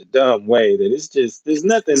such a dumb way that it's just there's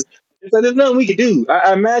nothing. It's like there's nothing we can do.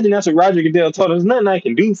 I imagine that's what Roger Goodell told us. There's nothing I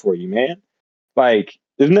can do for you, man. Like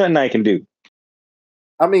there's nothing I can do.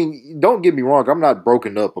 I mean, don't get me wrong. I'm not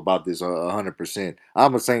broken up about this 100%.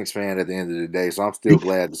 I'm a Saints fan at the end of the day, so I'm still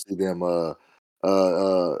glad to see them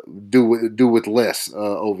do with less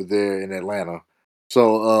over there in Atlanta.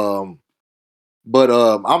 So but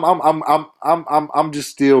I'm just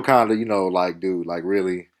still kind of like, dude, like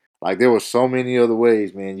really, like there were so many other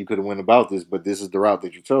ways, man, you could have went about this, but this is the route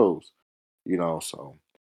that you chose. So.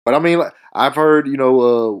 But I mean, like, I've heard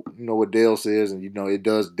what Dale says, and it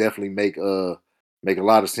does definitely make a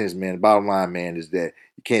lot of sense, man. The bottom line, man, is that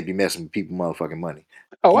you can't be messing with people motherfucking money.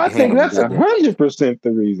 Oh, Keep I your hand think on the that's goddamn money. 100%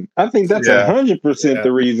 the reason. I think that's Yeah, 100% yeah,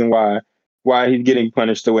 the reason why he's getting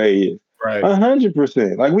punished the way he is. right.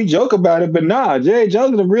 100%. Like we joke about it, but nah, Jay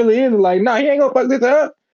Joseph really is like, nah, he ain't gonna fuck this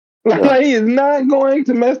up. Yeah, Like he is not going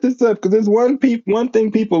to mess this up because there's one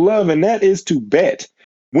thing people love, and that is to bet.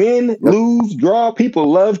 Win, yep. lose, draw.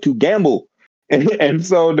 People love to gamble. And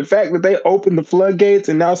so the fact that they opened the floodgates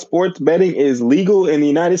and now sports betting is legal in the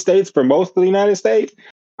United States for most of the United States.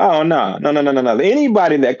 Oh no, no, no, no, no, no.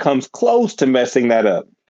 Anybody that comes close to messing that up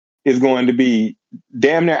is going to be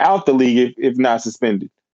damn near out the league if not suspended.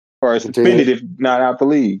 Or I can tell you, suspended if not out the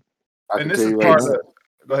league. I And can this tell is you right part now. of.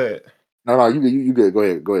 Go ahead. No, you good. Go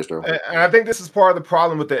ahead, Sterling. And I think this is part of the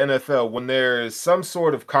problem with the NFL. When there is some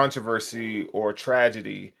sort of controversy or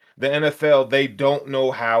tragedy, the NFL, they don't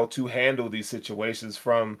know how to handle these situations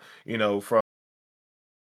from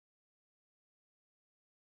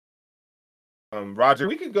Roger.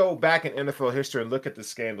 We could go back in NFL history and look at the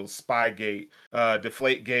scandals, Spygate,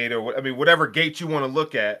 Deflategate, or whatever gate you want to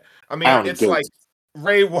look at. I mean, County it's like gates.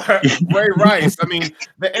 Ray Rice. I mean,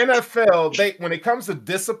 the NFL, they when it comes to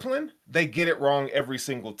discipline, they get it wrong every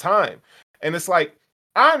single time. And it's like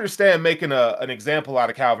I understand making an example out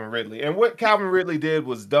of Calvin Ridley, and what Calvin Ridley did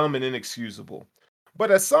was dumb and inexcusable.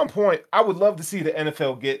 But at some point, I would love to see the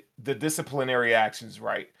NFL get the disciplinary actions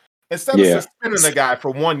right. Instead of Yeah. suspending a guy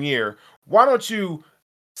for 1 year, why don't you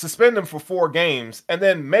suspend him for 4 games and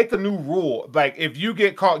then make a new rule? Like if you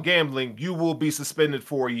get caught gambling, you will be suspended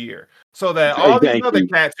for a year. So that Hey, all these thank other you.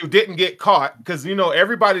 cats who didn't get caught, because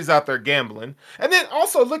everybody's out there gambling. And then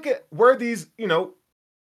also look at where these,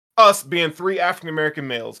 us being three African American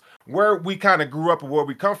males, where we kind of grew up and where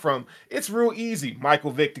we come from, it's real easy,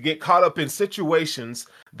 Michael Vick, to get caught up in situations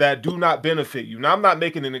that do not benefit you. Now, I'm not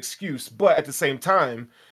making an excuse, but at the same time,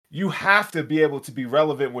 you have to be able to be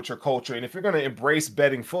relevant with your culture. And if you're going to embrace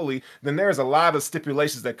betting fully, then there's a lot of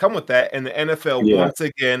stipulations that come with that. And the NFL, Yeah. once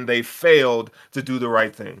again, they failed to do the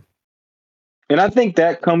right thing. And I think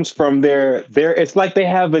that comes from their it's like they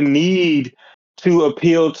have a need to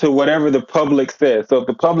appeal to whatever the public says. So if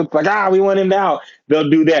the public's like, we want him out, they'll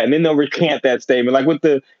do that. And then they'll recant that statement. Like with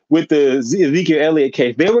the Ezekiel Elliott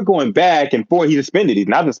case, they were going back and forth. He's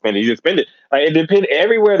not suspended, he's suspended. Like it depends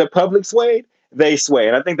everywhere the public swayed, they sway.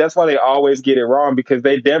 And I think that's why they always get it wrong because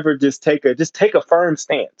they never just take a firm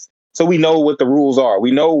stance. So we know what the rules are.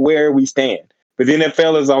 We know where we stand. But the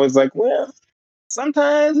NFL is always like, well,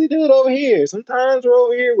 sometimes we do it over here. Sometimes we're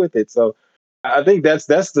over here with it. So I think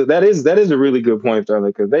that is a really good point,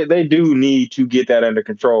 Sterling, because they do need to get that under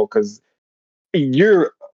control. Because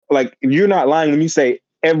you're not lying when you say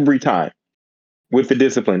every time with the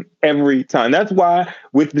discipline every time. That's why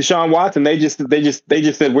with Deshaun Watson, they just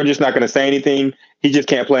said we're just not going to say anything. He just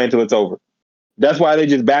can't play until it's over. That's why they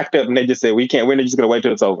just backed up and they just said we can't. We're just going to wait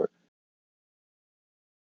till it's over.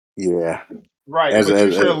 Yeah. Right. But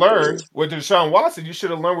you should have learned with Deshaun Watson, you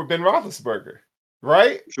should have learned with Ben Roethlisberger.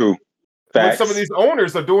 Right? True. When some of these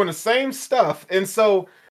owners are doing the same stuff. And so,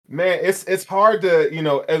 man, it's hard to,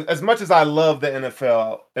 as much as I love the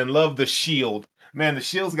NFL and love the Shield, man, the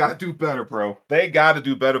Shield's got to do better, bro. They got to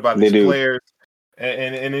do better by these players,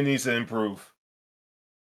 and it needs to improve.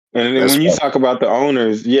 And when you talk about the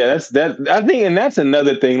owners, I think, and that's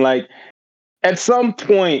another thing. Like at some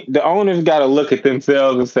point, the owners got to look at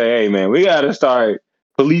themselves and say, "Hey, man, we got to start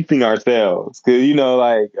policing ourselves." Because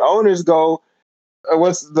like owners go.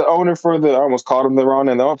 What's the owner for I almost called him the wrong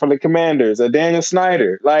name. The owner for the Commanders, Daniel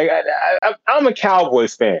Snyder. Like I'm a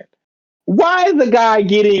Cowboys fan. Why is the guy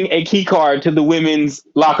getting a key card to the women's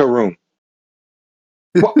locker room?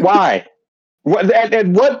 Why? At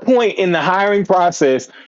what point in the hiring process,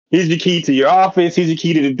 here's the key to your office, here's the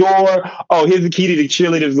key to the door, oh, here's the key to the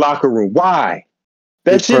cheerleaders' locker room. Why?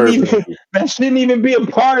 That It's shouldn't perfect. even that shouldn't even be a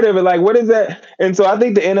part of it. Like, what is that? And so I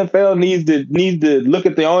think the NFL needs to look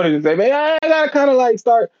at the owners and say, man, I gotta kind of like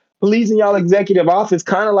start policing y'all executive office,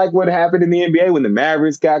 kind of like what happened in the NBA when the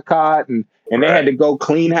Mavericks got caught and they had to Right. go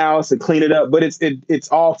clean house and clean it up. But it's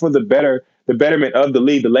all for the betterment of the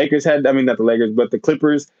league. The Lakers had, I mean, not the Lakers, but the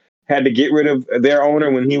Clippers had to get rid of their owner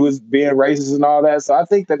when he was being racist and all that. So I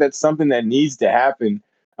think that that's something that needs to happen.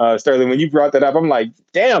 Sterling, when you brought that up, I'm like,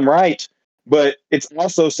 damn right. But it's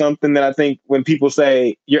also something that I think when people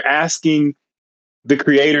say you're asking the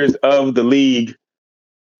creators of the league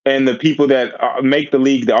and the people that make the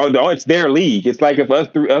league, it's their league. It's like if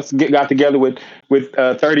got together with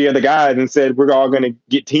 30 other guys and said we're all going to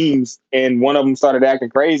get teams, and one of them started acting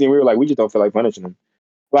crazy, and we were like, we just don't feel like punishing them.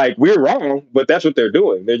 Like, we're wrong, but that's what they're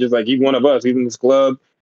doing. They're just like, he's one of us. He's in this club.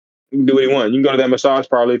 You can do what he wants. You can go to that massage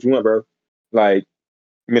parlor if you want, bro. Like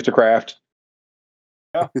Mr. Kraft.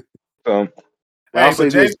 Yeah. So I'll Hey, say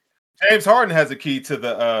but this. James Harden has a key to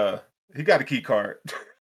the. He got a key card.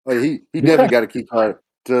 He definitely got a key card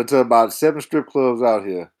to about 7 strip clubs out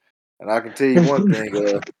here. And I can tell you one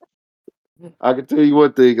thing. I can tell you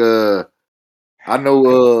one thing. I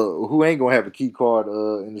know who ain't gonna have a key card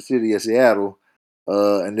in the city of Seattle.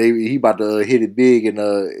 And he about to hit it big in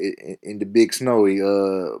the big snowy.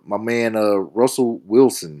 My man Russell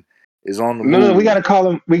Wilson is on the no, we move. gotta call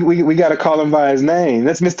him. We gotta call him by his name.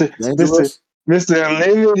 That's Dangerous. Mister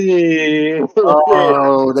Unlimited.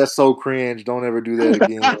 Oh, that's so cringe. Don't ever do that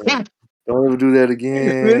again. Don't ever do that Mister again.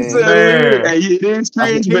 Unlimited. Man, Hey, it is I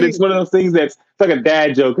cringe, but it's mean, one of those things that's it's like a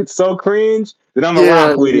dad joke. It's so cringe that I'm a yeah,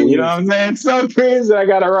 rock it with it. You know is. what I'm saying? It's so cringe that I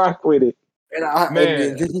gotta rock with it. And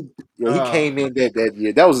man. then he came in that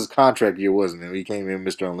year. That was his contract year, wasn't it? He came in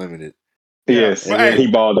Mr. Unlimited. Yeah, Yes, but And and hey, he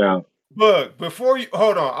then balled out. Book, before you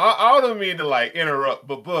hold on, I don't mean to like interrupt,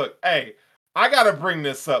 but Book, hey, I gotta bring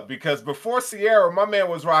this up because before Sierra, my man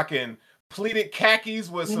was rocking pleated khakis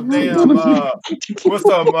with some damn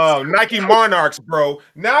Nike Monarchs, bro.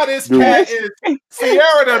 Now this dude, cat is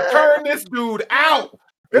Sierra done turned this dude out.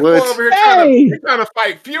 This boy what? over here Hey, trying to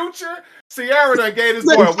fight Future. Sierra done gave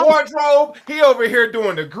this boy a wardrobe. He over here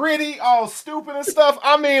doing the gritty, all stupid and stuff.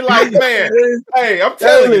 I mean, like, man, hey, I'm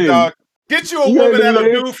telling you, Sterling, dog. Get you a you heard woman the that'll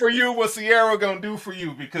do lyrics? for you what Sierra gonna do for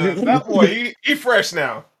you because that boy, he fresh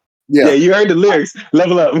now. Yeah, Yeah, you heard the lyrics.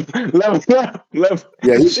 Level up, level up, level.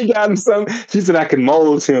 yeah, She got him some. She said, "I can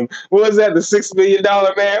mold him." What was that? The $6 million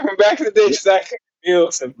man from back in the day. She said, "I can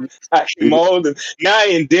build him. I can he, mold him." Now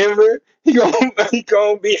in Denver, he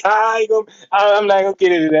gonna be high. I'm not gonna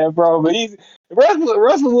get into that, bro. But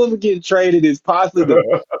Russell Wilson getting traded is possibly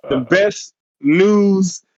the best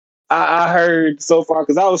news I heard so far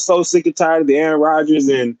because I was so sick and tired of the Aaron Rodgers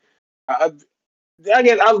and. I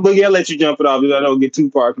guess I'll let you jump it off because I don't get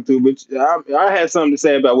too far into it. But I had something to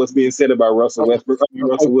say about what's being said about Russell Westbrook,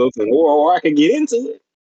 Russell Wilson, or I can get into it.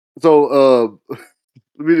 so let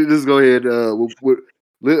me just go ahead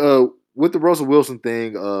with the Russell Wilson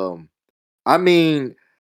thing. I mean,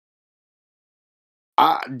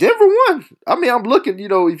 Denver won. I mean, I'm looking.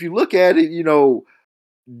 If you look at it,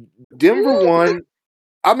 Denver won.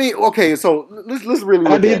 I mean, okay, so let's really I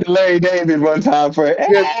look did at it. the Larry David one time for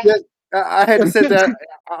Yeah, yeah. I had to set that.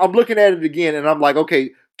 I'm looking at it again, and I'm like,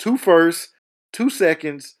 okay, 2 firsts, 2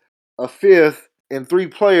 seconds, a fifth, and 3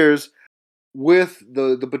 players with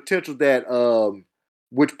the potential that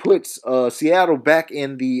which puts Seattle back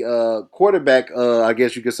in the quarterback. I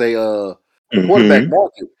guess you could say quarterback Mm-hmm.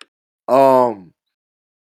 market. Um,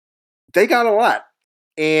 they got a lot,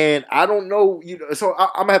 and I don't know. So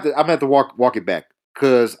I'm gonna have to walk it back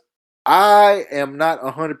because I am not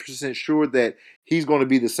 100% sure that he's going to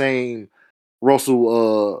be the same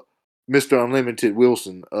Russell, Mister Unlimited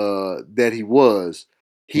Wilson that he was.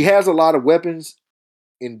 He has a lot of weapons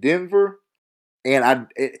in Denver, and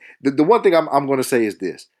the one thing I'm going to say is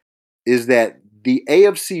this: is that the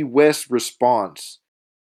AFC West response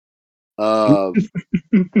uh,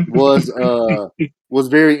 was was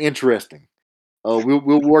very interesting.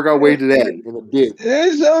 We'll work our way to that in a bit.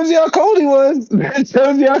 It shows you how cold he was. It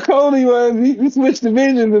shows you how cold he was. He switched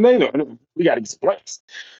divisions, and they know we got to get some plays.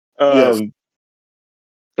 Yes. Um,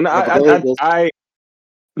 and No, but go ahead.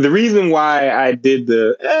 the reason why I did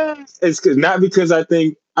is not because I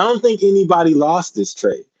don't think anybody lost this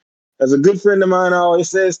trade. As a good friend of mine always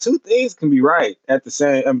says, two things can be right at the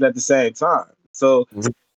same time. So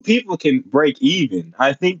people can break even.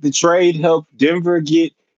 I think the trade helped Denver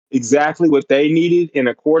get exactly what they needed in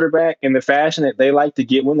a quarterback in the fashion that they like to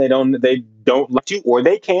get when they don't like to or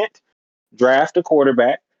they can't draft a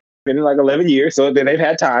quarterback. been in like 11 years, so they've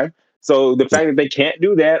had time. So the fact that they can't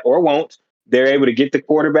do that or won't, they're able to get the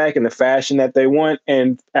quarterback in the fashion that they want.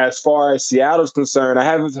 And as far as Seattle's concerned, I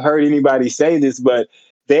haven't heard anybody say this, but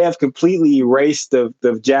they have completely erased how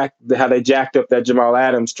they jacked up that Jamal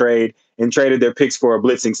Adams trade and traded their picks for a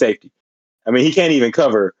blitzing safety. I mean, he can't even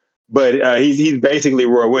cover, but he's basically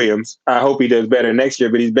Roy Williams. I hope he does better next year,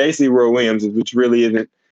 but he's basically Roy Williams, which really isn't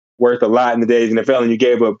worth a lot in the days in the NFL. And you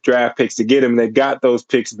gave up draft picks to get him. They got those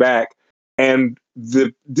picks back, and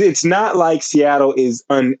it's not like Seattle is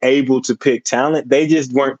unable to pick talent. They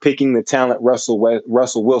just weren't picking the talent Russell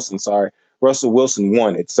Wilson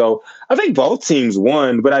wanted. So I think both teams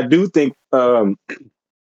won, but I do think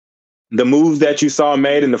the moves that you saw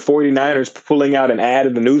made in the 49ers pulling out an ad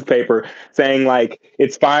in the newspaper saying like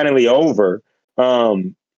it's finally over.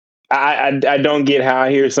 I don't get how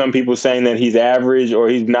I hear some people saying that he's average or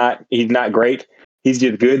he's not great. He's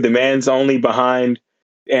just good. The man's only behind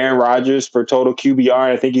Aaron Rodgers for total QBR,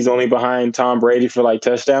 and I think he's only behind Tom Brady for like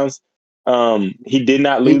touchdowns. He did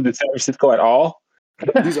not lose to San Francisco at all.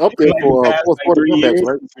 He's up there for fourth quarter comebacks,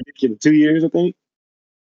 right? 2 years, I think.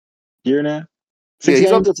 Year and a half. Yeah,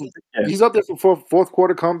 he's up there for fourth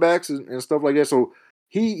quarter comebacks and stuff like that. So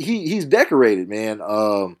he's decorated, man.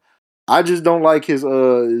 I just don't like his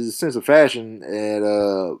sense of fashion at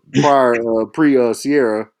pre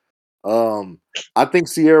Sierra. I think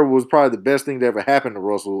Sierra was probably the best thing that ever happened to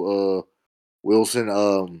Russell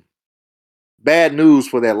Wilson. Bad news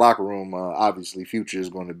for that locker room. Obviously, Future is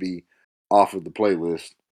going to be off of the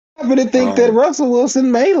playlist. I happen to think that Russell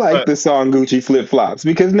Wilson may like the song Gucci Flip Flops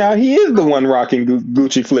because now he is the one rocking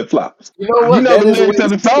Gucci Flip Flops. You know what? You know the lyrics of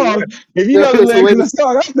the song. If you know the lyrics of the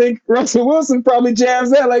song, I think Russell Wilson probably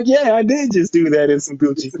jams that like, yeah, I did just do that in some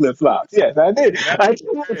Gucci Flip Flops. Yes, I did. I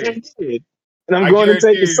did. And I'm going to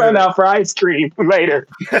take the sun out for ice cream later.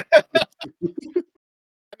 I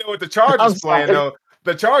know what the Chargers playing, though.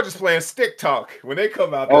 The Chargers playing Stick Talk when they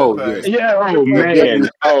come out. Oh, yeah. Oh, man.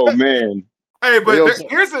 Oh, man. Hey, but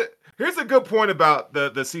here's a good point about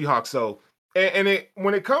the Seahawks. So,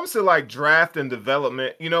 when it comes to like draft and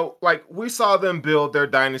development, you know, like we saw them build their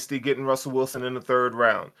dynasty, getting Russell Wilson in the third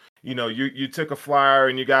round. You know, you took a flyer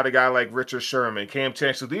and you got a guy like Richard Sherman, Cam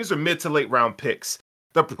Chancellor. These are mid to late round picks.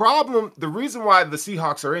 The reason why the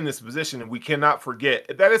Seahawks are in this position, and we cannot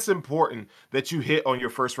forget that it's important that you hit on your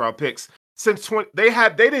first round picks. Since they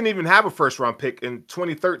didn't even have a first round pick in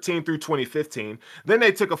 2013 through 2015. Then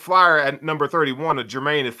they took a flyer at number 31 of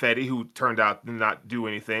Jermaine Ifedi, who turned out to not do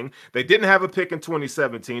anything. They didn't have a pick in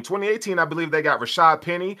 2017. 2018, I believe they got Rashad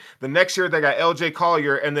Penny. The next year they got LJ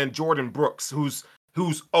Collier and then Jordan Brooks, who's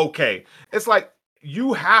okay. It's like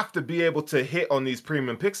you have to be able to hit on these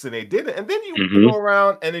premium picks, and they didn't. And then you go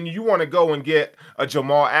around and then you want to go and get a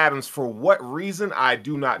Jamal Adams for what reason? I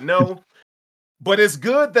do not know. But it's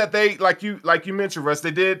good that they, like you mentioned, Russ, they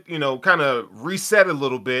did, you know, kind of reset a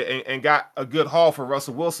little bit and got a good haul for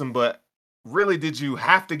Russell Wilson. But really, did you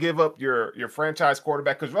have to give up your franchise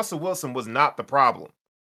quarterback? Because Russell Wilson was not the problem.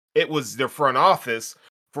 It was their front office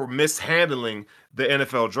for mishandling the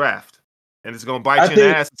NFL draft. And it's going to bite you in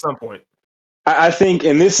the ass at some point. I think,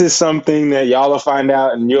 and this is something that y'all will find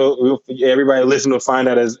out, and everybody listening will find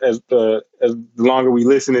out as the longer we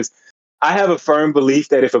listen, is I have a firm belief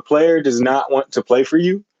that if a player does not want to play for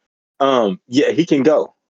you, he can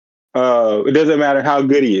go. It doesn't matter how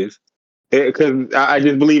good he is. Because I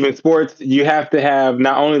just believe in sports, you have to have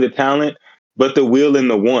not only the talent, but the will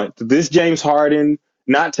and the want. This James Harden,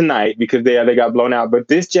 not tonight because they got blown out, but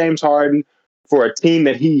this James Harden for a team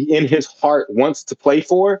that he in his heart wants to play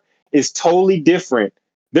for is totally different.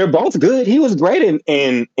 They're both good. He was great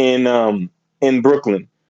in Brooklyn.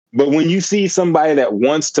 But when you see somebody that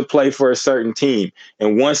wants to play for a certain team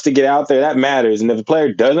and wants to get out there, that matters. And if the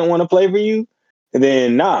player doesn't want to play for you,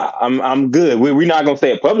 then I'm good. We're not going to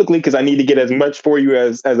say it publicly because I need to get as much for you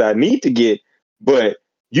as I need to get, but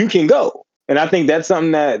you can go. And I think that's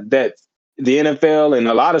something that the NFL and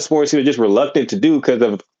a lot of sports are just reluctant to do because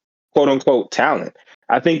of quote unquote talent.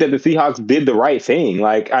 I think that the Seahawks did the right thing.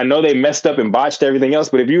 Like, I know they messed up and botched everything else,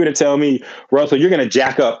 but if you were to tell me, Russell, you're going to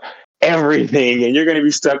jack up everything and you're going to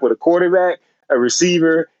be stuck with a quarterback, a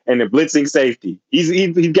receiver, and a blitzing safety.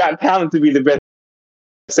 He's got talent to be the best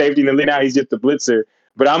safety, and now he's just a blitzer.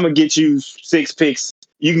 But I'm going to get you 6 picks.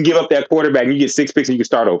 You can give up that quarterback and you get 6 picks and you can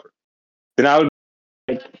start over. Then I would,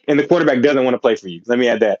 and the quarterback doesn't want to play for you. Let me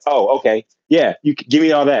add that. Oh, okay. Yeah, you give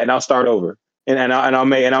me all that and I'll start over. And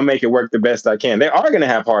I'll make it work the best I can. They are going to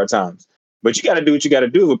have hard times, but you got to do what you got to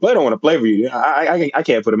do. If a player don't want to play for you, I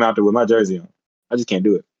can't put him out there with my jersey on. I just can't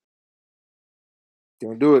do it.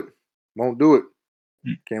 Can't do it. Won't do it.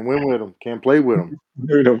 Can't win with him. Can't play with him.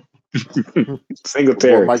 Boy,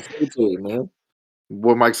 Singletary. Mike Singletary, man.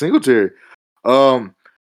 Boy, Mike Singletary. Um,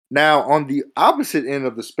 Now on the opposite end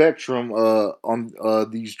of the spectrum, on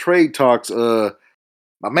these trade talks,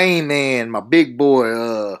 my main man, my big boy,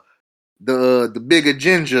 the bigger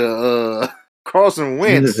ginger, Carson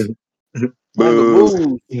Wentz on the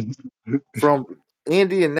Boo. move from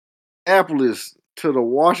Indianapolis to the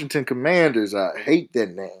Washington Commanders. I hate that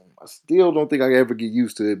name. I still don't think I can ever get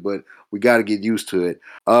used to it, but we got to get used to it.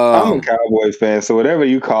 I'm a Cowboys fan, so whatever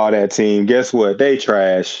you call that team, guess what? They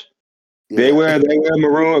trash. They Yeah. wear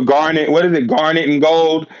maroon, garnet. What is it? Garnet and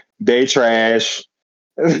gold. They trash.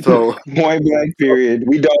 So Point blank. Period.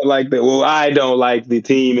 We don't like that. Well, I don't like the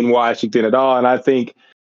team in Washington at all, and I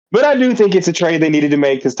do think it's a trade they needed to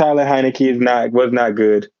make because Tyler Heineke was not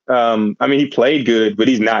good. I mean, he played good, but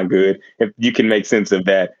he's not good. If you can make sense of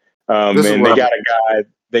that. this is And what they I mean. got a guy.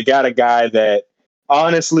 They got a guy that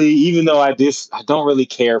honestly, even though I don't really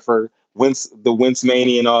care for the Wentz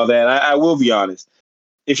mania and all that. I will be honest.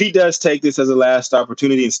 If he does take this as a last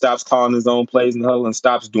opportunity and stops calling his own plays in the huddle and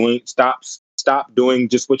stop doing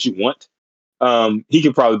just what you want, he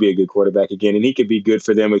could probably be a good quarterback again, and he could be good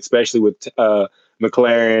for them, especially with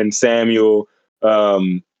McLaren, Samuel,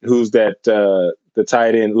 who's that the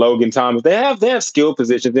tight end, Logan Thomas. They have skill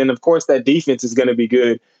positions, and of course that defense is going to be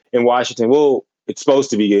good in Washington. Well, it's supposed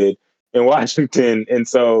to be good in Washington, and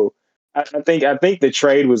so I think the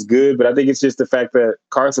trade was good, but I think it's just the fact that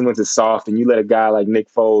Carson Wentz is soft, and you let a guy like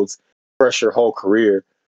Nick Foles crush your whole career.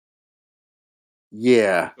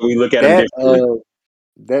 Yeah, We look at him that differently.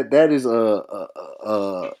 that is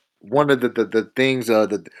one of the things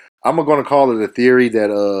that I'm going to call it a theory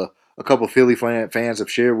that a couple of Philly fans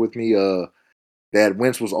have shared with me. That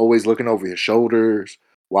Wentz was always looking over his shoulders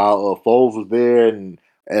while Foles was there, and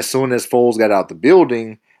as soon as Foles got out the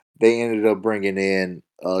building, they ended up bringing in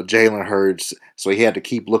Jalen Hurts, so he had to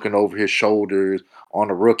keep looking over his shoulders on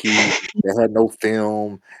a rookie that had no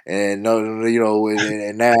film, and no,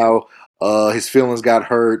 and now his feelings got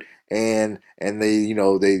hurt, and they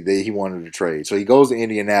he wanted to trade, so he goes to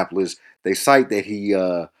Indianapolis. They cite that he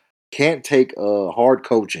can't take hard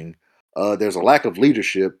coaching. There's a lack of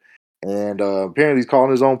leadership, and apparently he's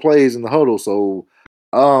calling his own plays in the huddle. So,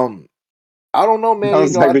 I don't know, man.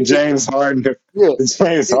 Sounds like I the think James Harden, yeah,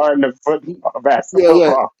 of football, yeah, yeah.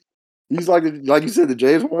 basketball. He's like you said, the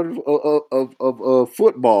James Harden of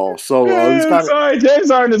football. So he's Yeah, kind of sorry,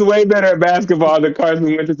 James Harden is way better at basketball than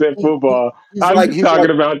Carson Wentz is at he, football. he's I'm like just talking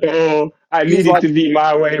about the whole. I he's needed like to be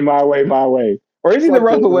my way, my way, my way. Or is he's he the like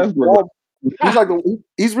Russell the Westbrook? Wal,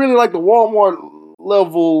 he's really like the Walmart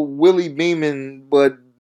level Willie Beeman, but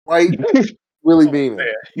white Willie Oh, Beeman. man.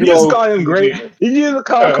 You You just know, call him great. You just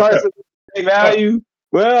call Carson great value.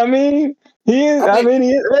 Well, I mean, he is. I I mean, mean,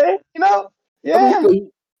 he is. I mean, Yeah.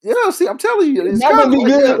 yeah. See, I'm telling you, It's it's not kind gonna of be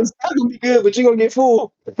like good. yeah, It's not gonna be good, but you're gonna get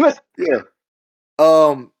full. yeah.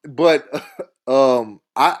 But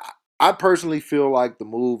I personally feel like the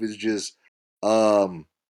move is just um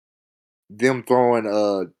them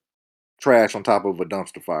throwing trash on top of a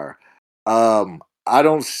dumpster fire. I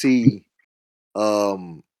don't see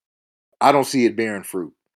um I don't see it bearing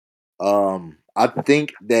fruit. I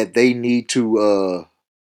think that they need to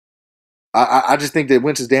I just think that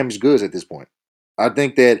Wentz is damaged goods at this point. I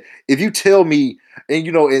think that if you tell me, and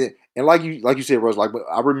and like you said, Russ, like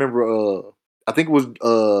I remember I think it was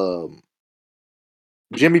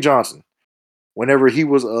Jimmy Johnson whenever he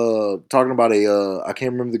was talking about I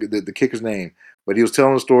can't remember the kicker's name, but he was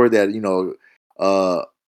telling a story that uh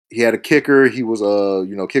he had a kicker, he was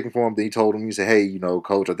kicking for him, then he told him, he said, "Hey,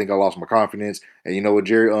 coach, I think I lost my confidence." And you know what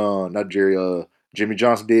Jerry not Jerry Jimmy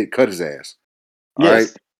Johnson did? Cut his ass. All right.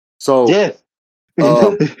 Yes. So Yes.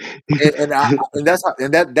 um and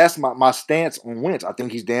that's my stance on Wentz. I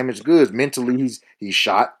think he's damaged goods. Mentally he's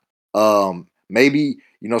shot. Maybe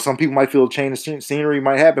some people might feel a change of scenery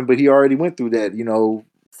might happen, but he already went through that.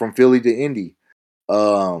 From Philly to Indy.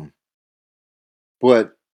 Um,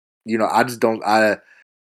 but I just don't.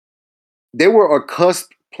 They were a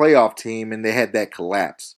cusp playoff team, and they had that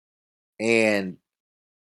collapse, and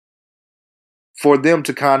for them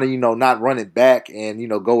to kind of not run it back and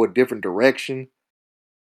go a different direction.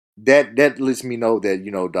 That lets me know that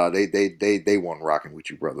dog, they weren't rocking with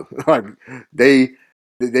you, brother. Like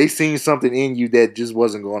they seen something in you that just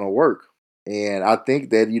wasn't going to work, and I think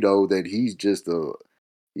that that he's just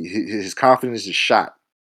his confidence is shot.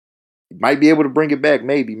 He might be able to bring it back,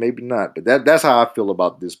 maybe not, but that's how I feel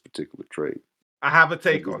about this particular trade. I have a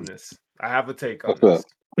take on this. I have a take on What's up?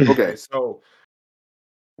 this. Okay, Okay, so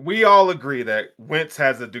we all agree that Wentz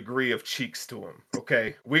has a degree of cheeks to him.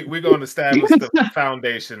 Okay, we're going to establish the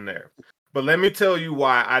foundation there. But let me tell you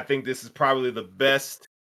why I think this is probably the best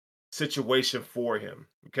situation for him.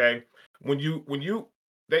 Okay, when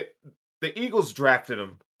they the Eagles drafted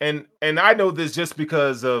him, and I know this just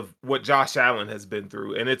because of what Josh Allen has been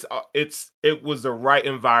through, and it was the right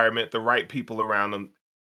environment, the right people around him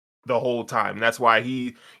the whole time. That's why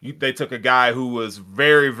they took a guy who was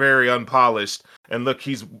very, very unpolished, and look,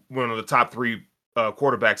 he's one of the top three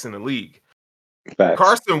quarterbacks in the league. Facts.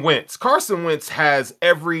 Carson Wentz has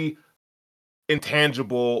every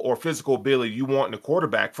intangible or physical ability you want in a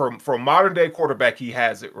quarterback. For a modern day quarterback, he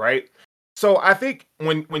has it, right? So I think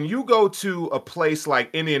when you go to a place like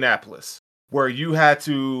Indianapolis, where you had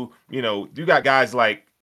to, you got guys like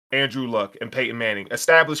Andrew Luck and Peyton Manning,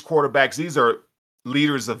 established quarterbacks. These are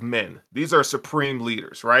leaders of men. These are supreme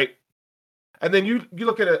leaders, right? And then you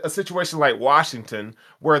look at a situation like Washington,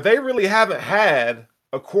 where they really haven't had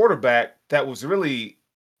a quarterback that was really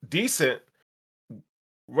decent.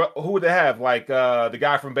 Who would they have? Like the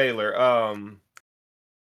guy from Baylor.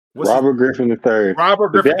 Robert Griffin III. Robert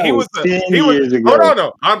But Griffin. that He was was 10 he was. years Oh ago.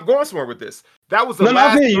 no, I'm going somewhere with this. That was the No, I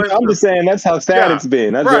last. feel you. I'm just saying that's how sad Yeah, it's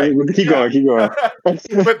been. right. Keep going.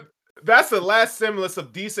 But that's the last semblance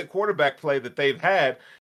of decent quarterback play that they've had.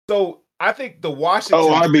 So I think the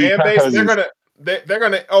Washington fan base, they're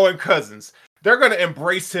gonna and Cousins. They're gonna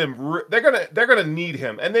embrace him. They're gonna need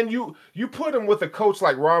him. And then you put him with a coach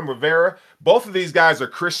like Ron Rivera. Both of these guys are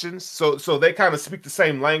Christians, so they kind of speak the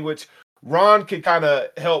same language. Ron can kind of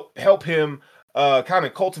help him kind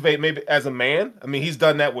of cultivate maybe as a man. I mean, he's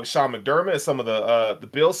done that with Sean McDermott and some of the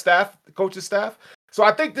Bill staff, the coaching staff. So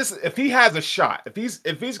I think if he has a shot, if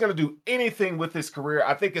he's going to do anything with his career,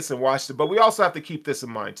 I think it's in Washington. But we also have to keep this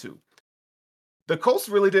in mind too. The Colts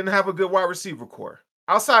really didn't have a good wide receiver core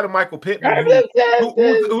outside of Michael Pittman,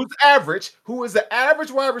 who's average, who is the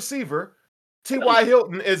average wide receiver. T.Y.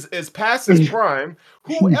 Hilton is past his prime.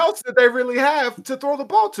 Who else did they really have to throw the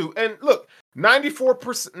ball to? And look, 94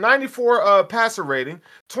 passer rating,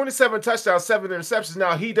 27 touchdowns, 7 interceptions.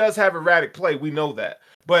 Now he does have erratic play. We know that.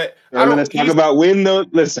 But let's talk about when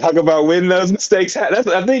those mistakes happen.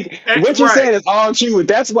 I think what you're saying is all true.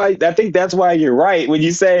 That's why you're right when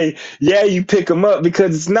you say, yeah, you pick them up,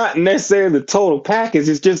 because it's not necessarily the total package.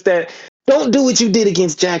 It's just that don't do what you did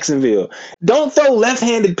against Jacksonville. Don't throw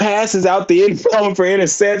left-handed passes out the end zone for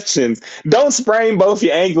interceptions. Don't sprain both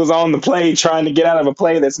your ankles on the play trying to get out of a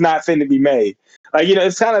play that's not fin to be made. Like,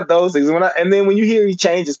 it's kind of those things. And then when you hear he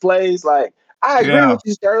changes plays, like, I agree with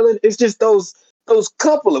you, Sterling. It's just those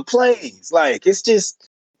couple of plays, like, it's just,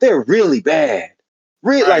 they're really bad.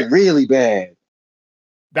 Really bad.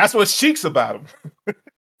 That's what's cheeks about them.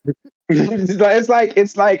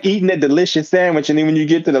 It's like eating a delicious sandwich, and then when you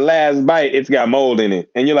get to the last bite, it's got mold in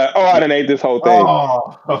it, and you're like, "Oh, I done ate this whole thing."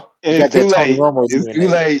 Oh, it's too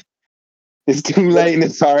late. It's too late, and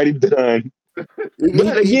it's already done.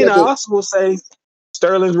 But again, I also will say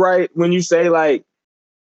Sterling's right when you say, like,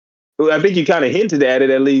 I think you kind of hinted at it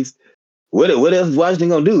at least. What else is Washington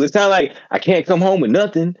gonna do? It's kind of like, I can't come home with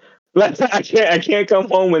nothing. Like, I can't come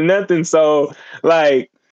home with nothing. So,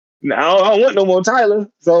 like, I don't want no more Tyler.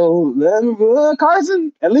 So,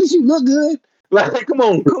 Carson, at least you look good. Like,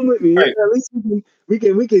 come with me. Right. At least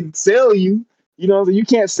we can sell you. You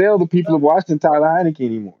can't sell the people of Washington Tyler Heinicke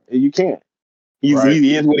anymore. You can't. He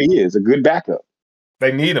is what he is, a good backup.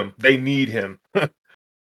 They need him.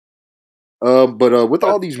 But with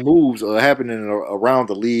all these moves happening around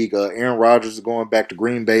the league, Aaron Rodgers is going back to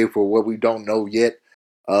Green Bay for what we don't know yet.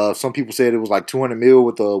 Some people said it was like $200 million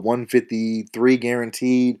with a $153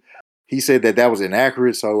 guaranteed. He said that was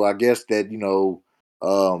inaccurate, so I guess that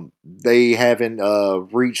they haven't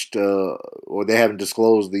reached or they haven't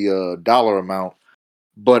disclosed the dollar amount.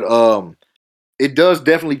 But it does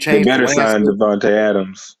definitely change. They better sign Devontae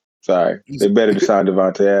Adams. Sorry, they better sign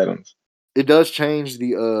Devontae Adams. It does change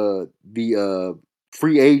the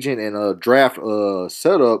free agent and draft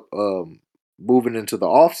setup moving into the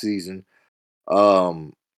offseason.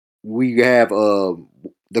 We have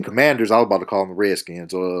the Commanders. I was about to call them the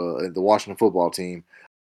Redskins or the Washington football team.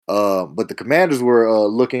 But the Commanders were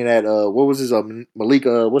looking at what was his Malik?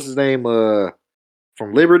 What's his name?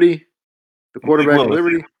 From Liberty, the quarterback of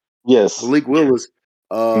Liberty. Yes, Malik Willis.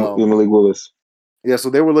 Malik Willis. Yeah,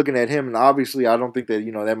 so they were looking at him, and obviously, I don't think that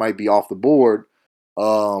that might be off the board.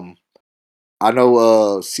 I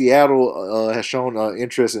know Seattle has shown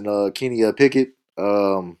interest in Kenny Pickett,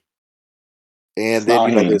 and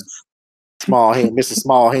then this small hand, Mr.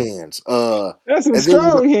 Small Hands. That's a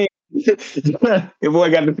strong hand. Your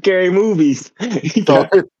boy got the scary movies. So,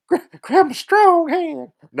 grab my strong hand.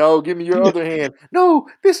 No, give me your other hand. No,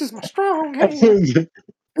 this is my strong hand.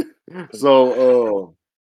 So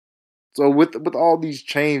with all these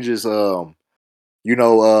changes,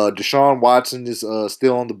 Deshaun Watson is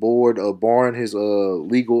still on the board, barring his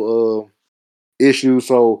legal issues.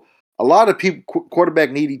 So a lot of people,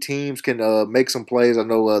 quarterback needy teams, can make some plays. I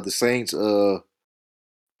know the Saints,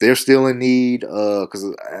 they're still in need.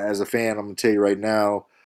 Because as a fan, I'm gonna tell you right now,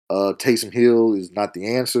 Taysom Hill is not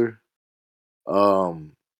the answer.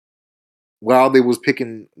 Um, while they was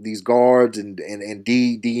picking these guards and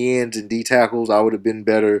D ends and D tackles, I would have been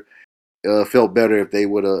better. Felt better if they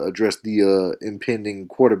would have addressed the impending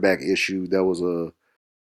quarterback issue that was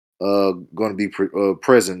going to be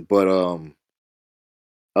present. But um,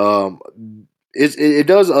 it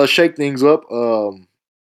does shake things up.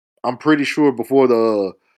 I'm pretty sure before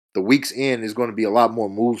the week's end is going to be a lot more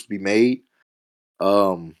moves to be made.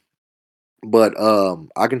 Um, but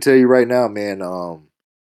I can tell you right now, man.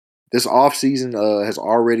 This off season has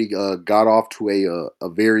already got off to a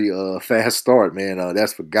very fast start, man.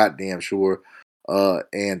 That's for goddamn sure.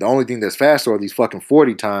 And the only thing that's faster are these fucking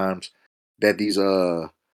 40 times that these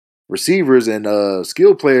receivers and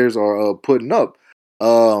skill players are putting up.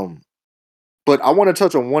 Um, but I want to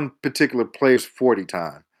touch on one particular player's 40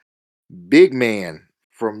 time. Big man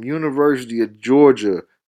from University of Georgia,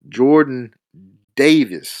 Jordan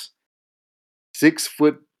Davis, 6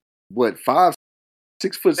 foot, what, 5,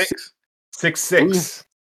 6 foot Six, 6, six, three, six.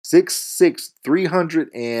 6'6",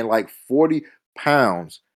 340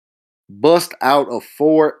 pounds, bust out of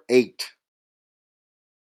 4'8".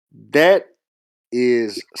 That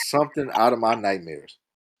is something out of my nightmares.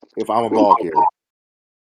 If I'm a ball carrier,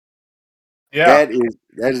 Yeah.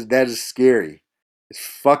 that is scary. It's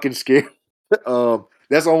fucking scary.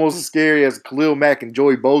 That's almost as scary as Khalil Mack and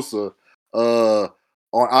Joey Bosa, on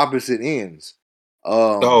opposite ends.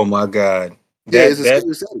 Oh my God. Yeah, it's That a that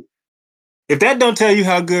scary sight. if that don't tell you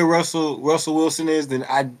how good Russell Wilson is, then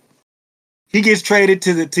he gets traded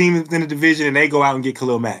to the team within the division and they go out and get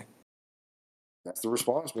Khalil Mack. That's the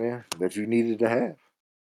response, man, that you needed to have.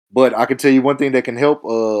 But I can tell you one thing that can help.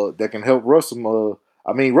 That can help Russ.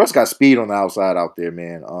 I mean, Russ got speed on the outside out there,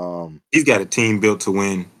 man. He's got a team built to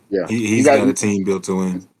win. Yeah, He's got a team built to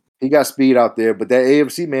win. he got speed out there. But that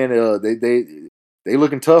AFC man, they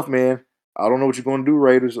looking tough, man. I don't know what you're gonna do,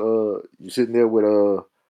 Raiders. You're sitting there with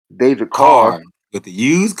David Carr. Car with the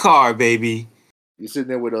used car, baby. You're sitting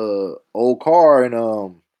there with old Carr,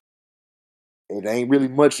 and it ain't really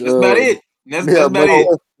much. That's about it. That's Yeah, about it.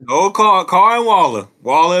 Old Carr and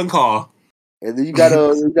Waller and Carr. And then you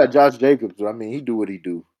got Josh Jacobs. I mean, he do what he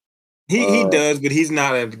do. He does, but he's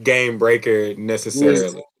not a game breaker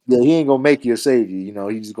necessarily. Yeah, he ain't gonna make you a savior.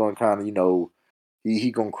 He's just gonna kind of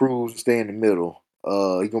he gonna cruise, stay in the middle.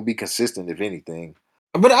 He gonna be consistent if anything.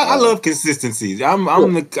 But I love consistency. I'm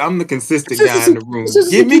the consistent guy in the room.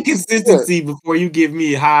 Consistency Give me consistency before you give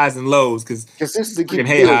me highs and lows, because consistency I freaking keep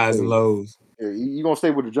hate highs and lows. Yeah, you gonna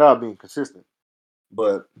stay with the job being consistent.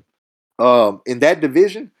 But in that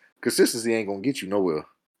division, consistency ain't gonna get you nowhere.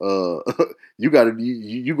 You gotta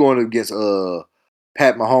you going against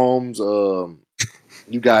Pat Mahomes.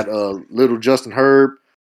 You got little Justin Herb,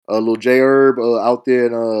 little J Herb out there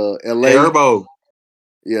in LA. J Herbo.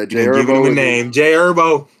 Yeah, J Herbo. Giving him a name, J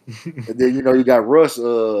Herbo. And then you got Russ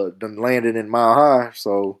done landed in Mile High.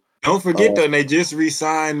 So don't forget though, they just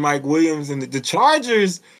re-signed Mike Williams, and the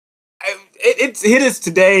Chargers. It hit us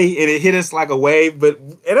today, and it hit us like a wave.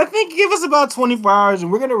 And I think give us about 24 hours,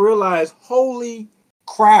 and we're gonna realize, holy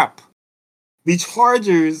crap, the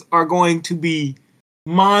Chargers are going to be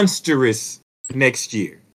monstrous next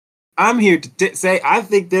year. I'm here to say I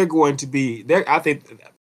think they're going to be there. I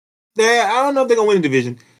don't know if they're gonna win the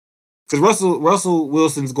division, because Russell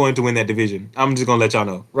Wilson's going to win that division. I'm just gonna let y'all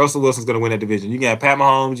know. Russell Wilson's gonna win that division. You can have Pat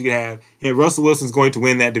Mahomes, you can have him. Russell Wilson's going to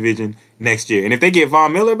win that division next year. And if they get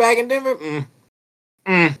Von Miller back in Denver,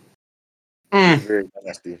 very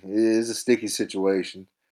nasty. It is a sticky situation.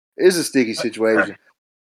 It's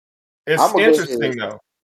interesting though.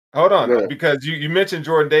 Hold on, because you mentioned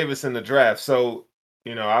Jordan Davis in the draft. So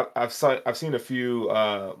I've seen a few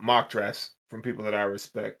mock drafts from people that I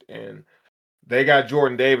respect, and they got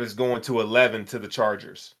Jordan Davis going to 11 to the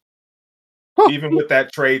Chargers, even with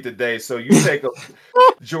that trade today. So you take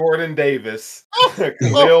Jordan Davis,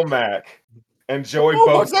 Khalil Mack, and Joey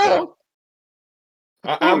Bosa.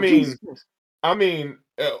 I mean,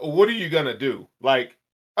 what are you gonna do? Like,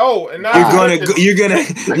 and you're gonna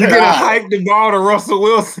hike the ball to Russell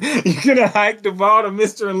Wilson. You're gonna hike the ball to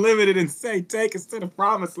Mr. Unlimited and say, "Take us to the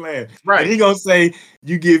promised land." Right? And he gonna say,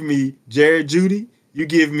 "You give me Jared Judy. You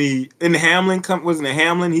give me Hamlin. Wasn't it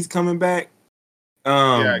Hamlin? He's coming back."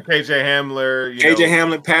 KJ Hamler,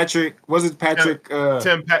 Hamlin, Patrick. Was it Patrick?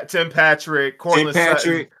 Tim Patrick, Cortland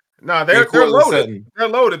Sutton. Nah, and they're Cortland loaded. Sutton. They're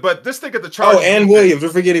loaded. But just think of the Oh, Chargers. and defense. Williams. We're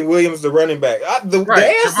forgetting Williams, the running back. The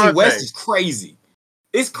Right, AFC West Javonte. is crazy.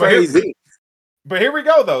 It's But here- crazy. But here we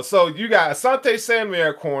go, though. So you got Asante Samuel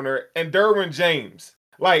at corner and Derwin James.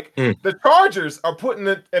 Like the Chargers are putting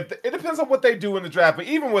it. It depends on what they do in the draft. But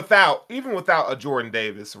even without a Jordan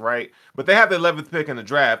Davis, right? But they have the 11th pick in the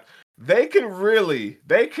draft. They can really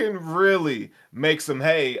make some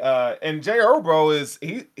hay. And Jay Urbo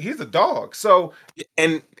he's a dog. So,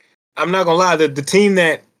 And I'm not gonna lie, the team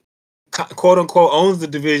that quote unquote owns the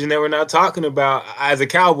division that we're not talking about, as a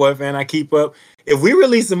Cowboy fan, I keep up. If we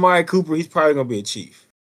release Amari Cooper, he's probably gonna be a Chief.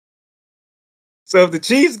 So if the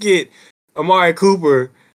Chiefs get Amari Cooper,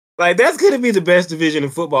 like that's gonna be the best division in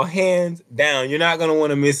football, hands down. You're not gonna want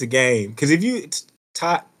to miss a game because if you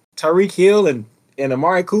Tyreek Hill and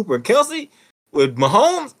Amari Cooper, Kelsey with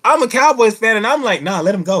Mahomes, I'm a Cowboys fan and I'm like, nah,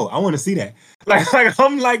 let him go. I want to see that. Like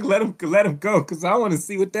I'm like, let him go because I want to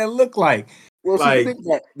see what that look like. Well, Like,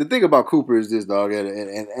 see, the thing about Cooper is this, dog,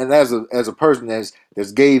 and as a person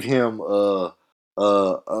that's gave him a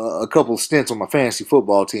couple stints on my fantasy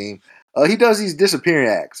football team, he does these disappearing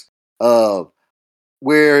acts,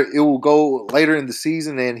 where it will go later in the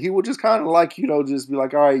season, and he will just kind of like just be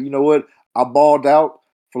like, all right, you know what, I balled out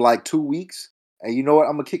for like 2 weeks, and you know what,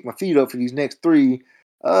 I'm gonna kick my feet up for these next 3,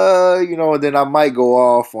 and then I might go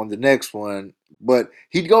off on the next one, but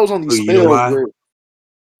he goes on these you know spells why? where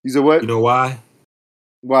he said, what? You know why?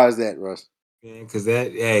 Why is that, Russ? Because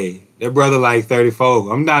that brother like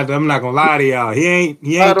 34. I'm not gonna lie to y'all. He ain't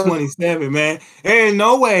 27, man. There ain't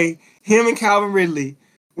no way him and Calvin Ridley,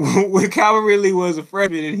 when Calvin Ridley was a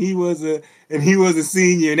freshman and he was a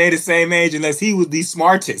senior, and they the same age, unless he was the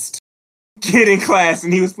smartest kid in class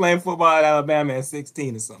and he was playing football at Alabama at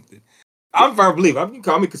 16 or something. I'm a firm believer. You can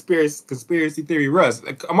call me conspiracy theory Russ.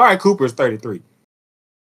 Amari Cooper is 33.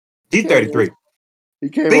 He's 33.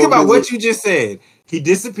 Think about what you just said. He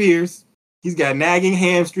disappears. He's got nagging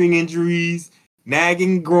hamstring injuries,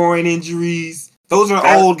 nagging groin injuries. Those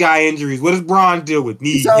are old guy injuries. What does Braun deal with?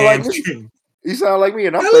 Knee, hamstring. You sound like me,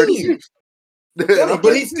 and I'm 36.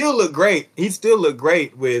 But he still look great. He still look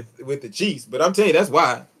great with the Chiefs. But I'm telling you, that's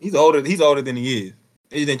why he's older. He's older than he is.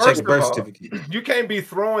 He didn't check a birth certificate. You can't be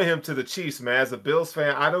throwing him to the Chiefs, man. As a Bills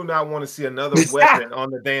fan, I do not want to see another weapon on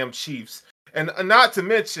the damn Chiefs. And not to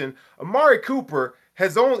mention, Amari Cooper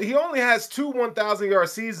only has 2 1,000-yard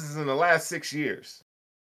seasons in the last 6 years.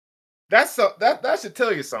 That should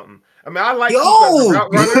tell you something. I mean, I like Coop as a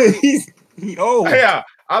route runner. Yeah,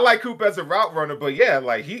 I like Coop as a route runner, but yeah,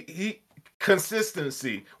 like he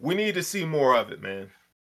consistency. We need to see more of it, man.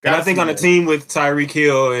 And I think on a team with Tyreek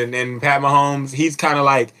Hill and Pat Mahomes, it's kind of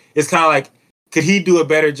like, could he do a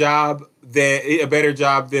better job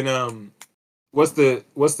than what's the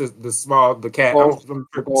cat? I'm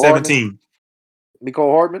 17.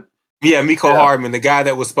 Mecole Hardman? Yeah, Mecole Hardman, the guy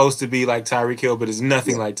that was supposed to be like Tyreek Hill, but is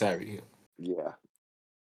nothing like Tyreek Hill. Yeah.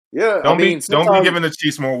 Yeah. Don't be giving the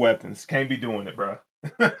Chiefs more weapons. Can't be doing it, bro.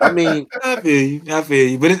 I mean, I feel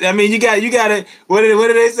you. But you got to. What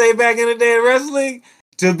did they say back in the day in wrestling?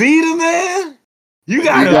 To beat a man, you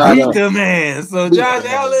gotta beat the man. So Josh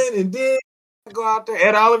Allen and then go out there.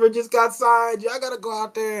 Ed Oliver just got signed. Y'all gotta go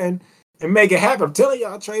out there and make it happen. I'm telling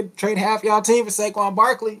y'all, trade half y'all team for Saquon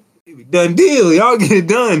Barkley. Done deal. Y'all get it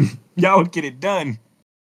done. Y'all get it done.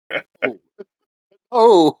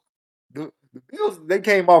 The Bills, they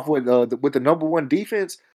came off with the number 1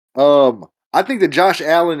 defense. I think the Josh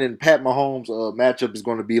Allen and Pat Mahomes matchup is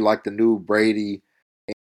going to be like the new Brady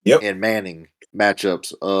and Manning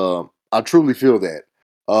matchups. I truly feel that.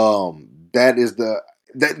 That is the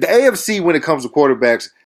AFC when it comes to quarterbacks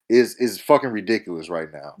is fucking ridiculous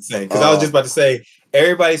right now. Because I was just about to say,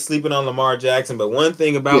 everybody's sleeping on Lamar Jackson, but one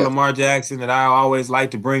thing about Lamar Jackson that I always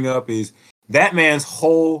like to bring up is that man's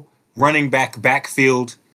whole running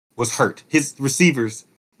backfield was hurt. His receivers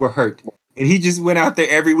were hurt. And he just went out there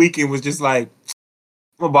every week and was just like,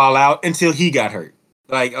 I'm gonna ball out until he got hurt.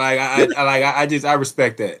 I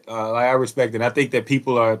respect that. I respect it. I think that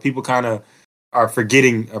people kind of are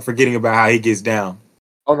forgetting about how he gets down.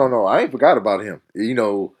 Oh no, I ain't forgot about him. You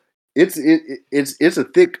know, it's a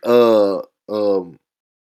thick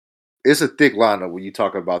it's a thick lineup when you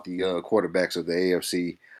talk about the quarterbacks of the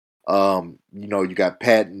AFC. You got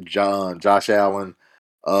Pat and Josh Allen.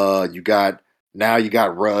 You got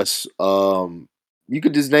Russ. You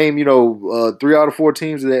could just name 3 out of 4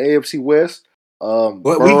 teams in the AFC West. I'll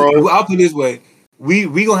put it this way: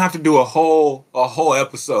 we gonna have to do a whole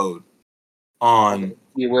episode on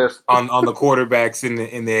the quarterbacks in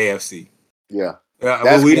the AFC. Yeah,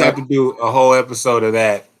 we'd have to do a whole episode of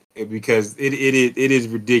that because it is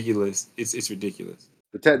ridiculous. It's ridiculous.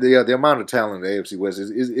 the amount of talent in the AFC West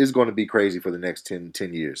is going to be crazy for the next 10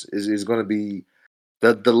 years. Is going to be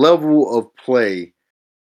the level of play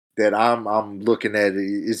that I'm looking at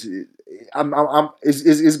is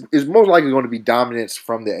most likely going to be dominance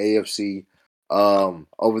from the AFC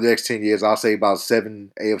over the next 10 years. I'll say about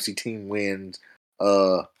 7 AFC team wins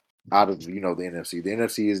out of the NFC. The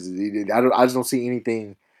NFC is I just don't see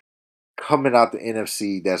anything coming out the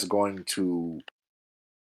NFC that's going to.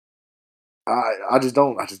 I just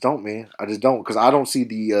don't, man. I just don't, because I don't see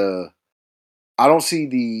the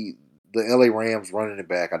LA Rams running it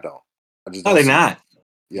back. I don't. I just No, don't they're see it. not.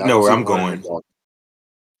 Yeah, You know where I'm them running going. it back.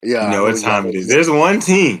 Yeah, You I know what time y'all- it is. There's one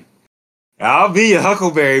team. I'll be your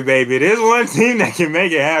Huckleberry baby. There's one team that can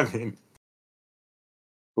make it happen.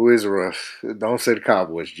 Who is rough? Don't say the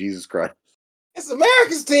Cowboys. Jesus Christ. It's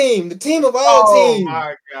America's team, the team of all Oh teams.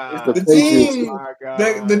 my god! It's The Patriots. team, Oh my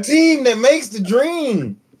the god! team that makes the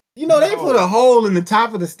dream. You know, they No. put a hole in the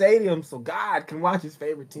top of the stadium so God can watch his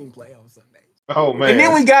favorite team play on Sunday. Oh man! And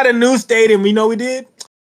then we got a new stadium. You know we did?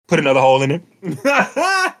 Put another hole in it.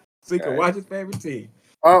 So he can watch his favorite team.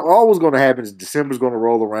 All what's going to happen is December's going to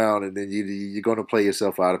roll around, and then you're going to play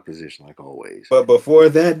yourself out of position like always. But before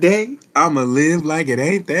that day, I'ma live like it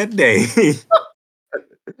ain't that day.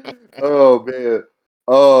 Oh man.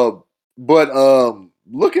 But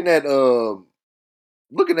looking at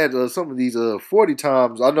some of these 40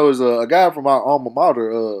 times, I know there's a guy from our alma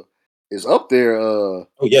mater is up there. Oh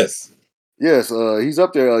yes. Yes, he's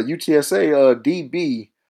up there. UTSA DB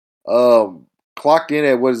clocked in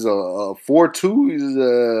at what is a 4.2. Is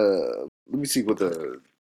let me see what the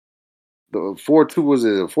 4.2 was. It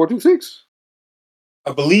 4.26?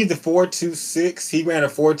 I believe the 4.26. He ran a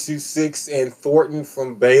 4.26, and Thornton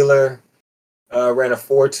from Baylor ran a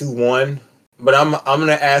 4.21. But I'm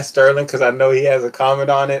gonna ask Sterling because I know he has a comment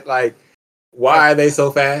on it. Like, why are they so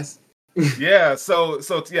fast? Yeah, so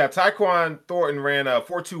yeah, Tyquan Thornton ran a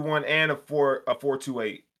 4.21 and a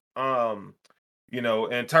 4.28. And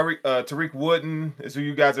Tariq Wooden is who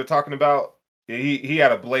you guys are talking about. Yeah, he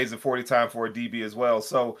had a blazing 40 time for a DB as well.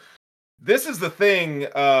 So this is the thing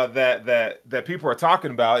that people are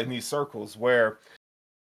talking about in these circles, where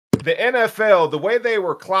the NFL, the way they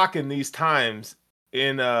were clocking these times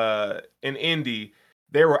in Indy,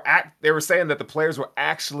 they were saying that the players were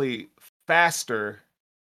actually faster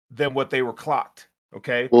than what they were clocked.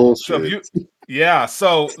 Okay. Bullshit.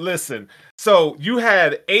 So listen. So you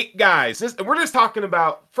had 8 guys. We're just talking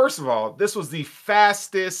about, first of all, this was the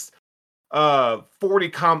fastest 40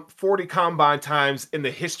 combine times in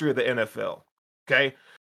the history of the NFL. Okay.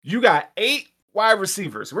 You got 8 wide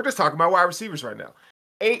receivers. We're just talking about wide receivers right now.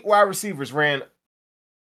 8 wide receivers ran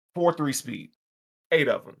 4.3 speed. 8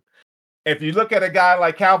 of them. If you look at a guy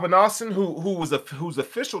like Calvin Austin, whose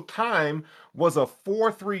official time was a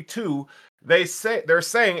 4.32, they're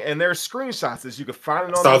saying, and there's screenshots as you can find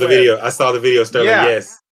it on the web. I saw the video, Sterling. Yeah.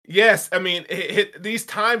 Yes. I mean, these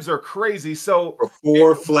times are crazy. So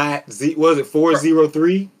For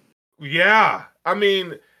 4.03? Yeah, I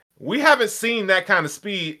mean, we haven't seen that kind of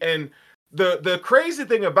speed, and the crazy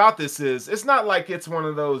thing about this is it's not like it's one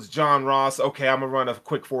of those John Ross. Okay, I'm gonna run a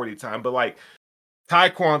quick 40 time, but like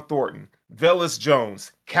Tyquan Thornton, Velus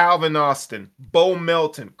Jones, Calvin Austin, Bo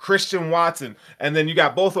Melton, Christian Watson, and then you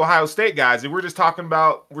got both Ohio State guys, and we're just talking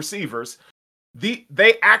about receivers. They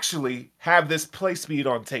actually have this play speed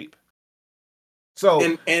on tape. So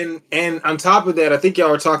and on top of that, I think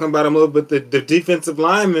y'all were talking about him a little bit. The defensive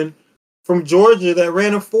lineman from Georgia that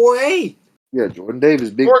ran a 4.8. Yeah, Jordan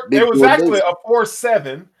Davis, big. It was Jordan actually Davis. a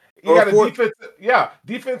 4.7. You got a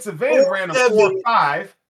defensive end ran a 4.5.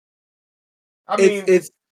 I mean,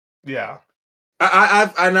 yeah.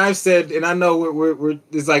 I've said, and I know we're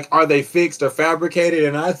it's like, are they fixed or fabricated?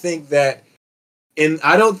 And I think that, and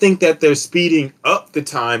I don't think that they're speeding up the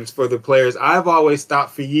times for the players. I've always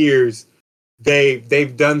thought for years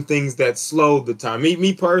they've done things that slowed the time.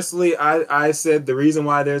 Me personally, I said the reason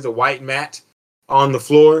why there's a white mat on the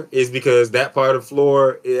floor is because that part of the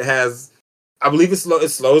floor, it has, I believe it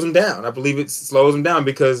slows them down. I believe it slows them down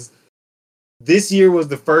because this year was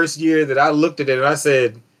the first year that I looked at it and I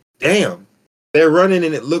said, damn, they're running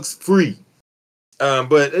and it looks free.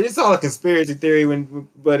 But it's all a conspiracy theory.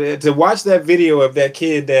 But to watch that video of that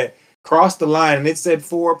kid that crossed the line and it said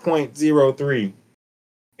 4.03,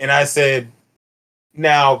 and I said,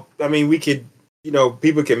 now, I mean, we could,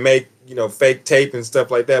 people can make, fake tape and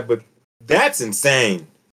stuff like that, but that's insane.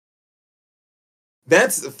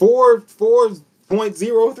 That's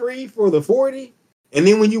 4.03 for the 40. And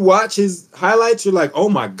then when you watch his highlights, you're like, oh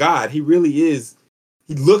my God, he really is.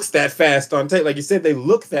 He looks that fast on tape. Like you said, they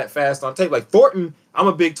look that fast on tape. Like Thornton, I'm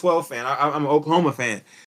a Big 12 fan. I'm an Oklahoma fan.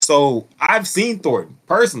 So also I've seen Thornton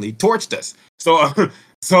personally torched us. So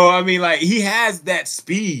so I mean, like he has that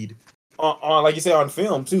speed on like you say on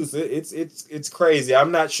film too. So it's crazy.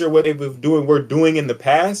 I'm not sure what we're doing in the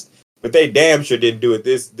past, but they damn sure didn't do it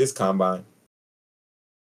this combine.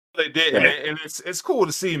 They did, and it's cool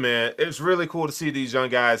to see, man. It's really cool to see these young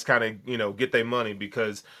guys kind of get their money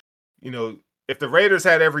because if the Raiders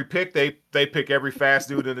had every pick, they pick every fast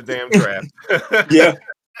dude in the damn draft. Yeah,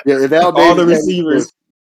 If Al all the Davis receivers,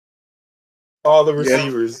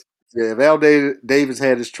 if Al Davis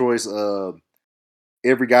had his choice,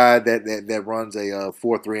 every guy that runs a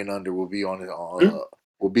 4.3 and under will be on it.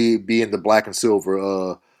 Will be in the black and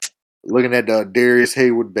silver. Looking at Darius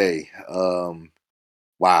Hayward Bay.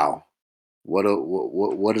 Wow, what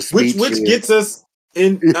a speech! Which gets us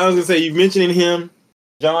in. I was gonna say you mentioning him,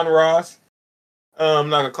 John Ross. I'm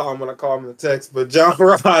not gonna call him when I call him in the text, but John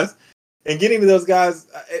Ross and getting to those guys,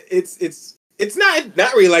 it's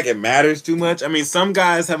not really like it matters too much. I mean, some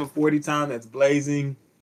guys have a 40 time that's blazing.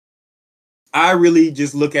 I really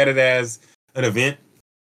just look at it as an event.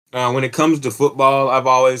 When it comes to football, I've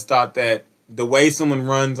always thought that the way someone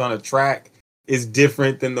runs on a track is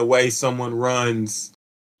different than the way someone runs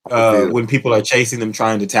when people are chasing them,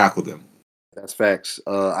 trying to tackle them. That's facts.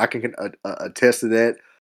 I can attest to that.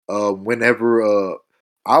 Whenever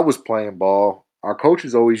I was playing ball, our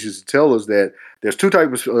coaches always used to tell us that there's two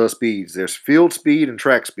types of speeds. There's field speed and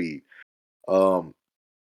track speed. Some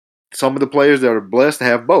of the players that are blessed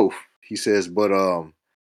have both, he says, but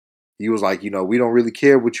he was like, we don't really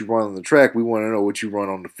care what you run on the track. We want to know what you run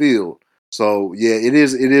on the field. So yeah, it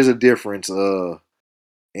is a difference.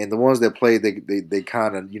 And the ones that play, they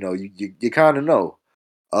kind of, you kind of know.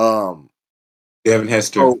 Devin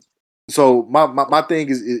Hester. So my thing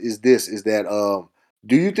is this: is that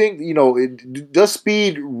do you think does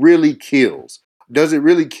speed really kills? Does it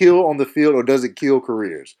really kill on the field, or does it kill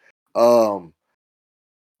careers?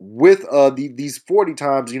 With these 40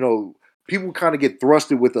 times, people kind of get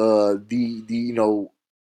thrusted with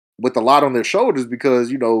with a lot on their shoulders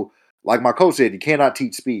because like my coach said, you cannot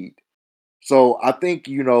teach speed. So I think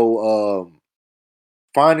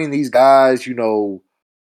finding these guys,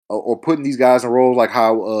 or putting these guys in roles like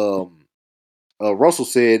how Russell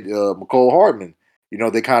said, McCole Hardman.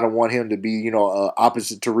 They kind of want him to be,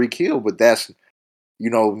 opposite Tyreek Hill, but that's,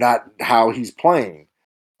 not how he's playing.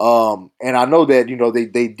 And I know that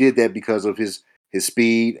they did that because of his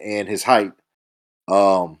speed and his height.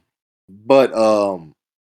 But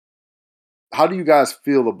how do you guys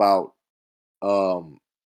feel about?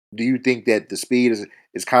 Do you think that the speed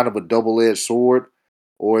is kind of a double-edged sword,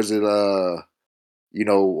 or is it or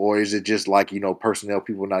is it just like personnel,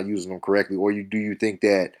 people not using them correctly, or do you think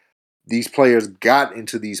that these players got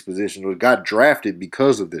into these positions or got drafted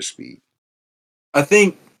because of their speed? I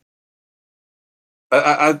think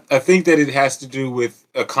I think that it has to do with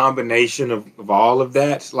a combination of all of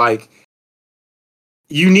that. Like,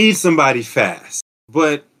 you need somebody fast,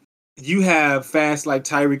 but you have fast like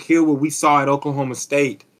Tyreek Hill, what we saw at Oklahoma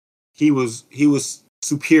State. He was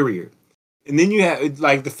superior. And then you have,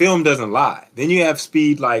 like, the film doesn't lie. Then you have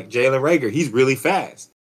speed like Jalen Reagor. He's really fast.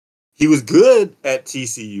 He was good at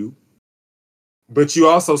TCU, but you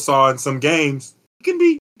also saw in some games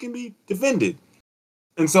he can be defended.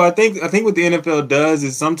 And so I think what the NFL does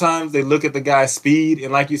is sometimes they look at the guy's speed,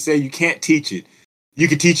 and like you say, you can't teach it. You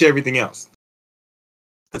can teach everything else.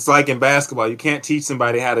 It's like in basketball, you can't teach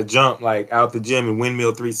somebody how to jump like out the gym and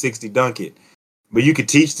windmill 360 dunk it. But you could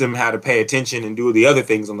teach them how to pay attention and do the other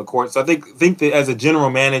things on the court. So I think that as a general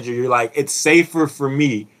manager, you're like, it's safer for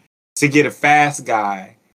me to get a fast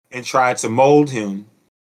guy and try to mold him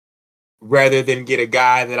rather than get a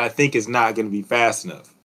guy that I think is not going to be fast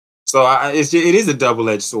enough. So it is a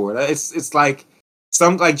double-edged sword. It's like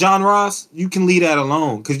John Ross, you can leave that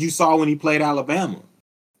alone because you saw when he played Alabama.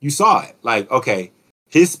 You saw it. Like, okay,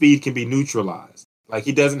 his speed can be neutralized. Like,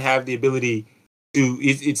 he doesn't have the ability to,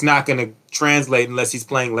 it's not going to translate unless he's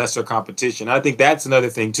playing lesser competition. I think that's another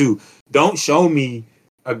thing too. Don't show me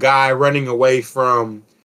a guy running away from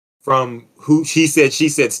who she said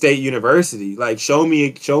State University. Like, show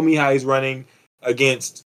me how he's running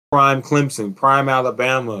against prime Clemson, prime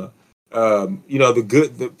Alabama,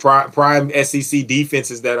 the prime SEC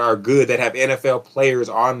defenses that are good, that have NFL players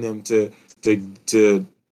on them to to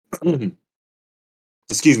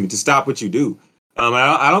stop what you do.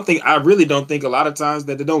 I really don't think a lot of times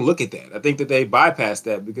that they don't look at that. I think that they bypass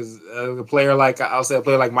that because a player like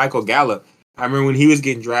Michael Gallup, I remember when he was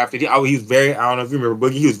getting drafted, he was very, I don't know if you remember,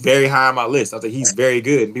 Boogie, he was very high on my list. I was like, he's very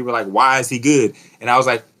good. And people were like, why is he good? And I was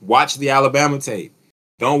like, watch the Alabama tape.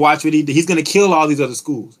 Don't watch what he's going to kill all these other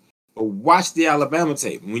schools. But watch the Alabama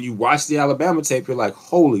tape. When you watch the Alabama tape, you're like,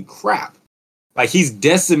 holy crap. Like he's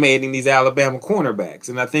decimating these Alabama cornerbacks.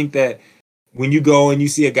 And I think that when you go and you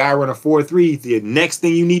see a guy run a 4.3, the next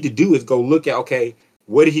thing you need to do is go look at, okay,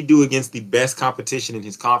 what did he do against the best competition in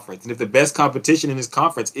his conference? And if the best competition in his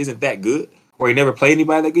conference isn't that good, or he never played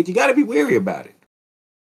anybody that good, you got to be wary about it.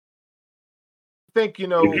 I think,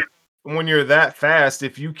 when you're that fast,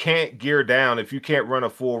 if you can't gear down, if you can't run a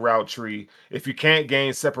full route tree, if you can't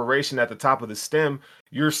gain separation at the top of the stem,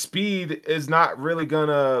 your speed is not really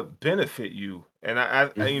gonna benefit you. And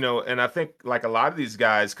and I think like a lot of these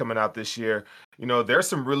guys coming out this year, there's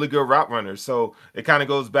some really good route runners. So it kind of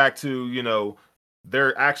goes back to,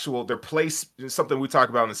 their place. Something we talk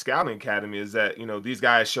about in the scouting academy is that these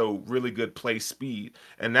guys show really good play speed,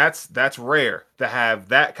 and that's rare to have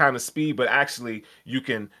that kind of speed. But actually, you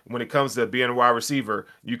can, when it comes to being a wide receiver,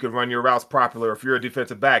 you can run your routes properly. Or if you're a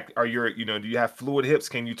defensive back, do you have fluid hips?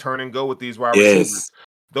 Can you turn and go with these wide receivers?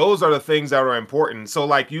 Those are the things that are important. So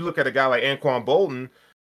like you look at a guy like Anquan Bolton,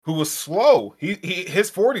 who was slow. His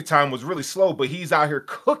 40 time was really slow, but he's out here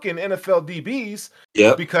cooking NFL DBs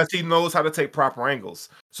because he knows how to take proper angles.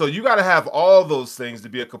 So you got to have all those things to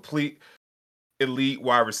be a complete elite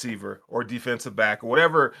wide receiver or defensive back or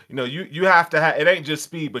whatever. You have to have. It ain't just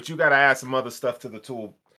speed, but you got to add some other stuff to the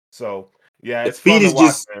tool. So yeah, it's speed fun is to watch.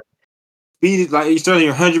 Just speed is like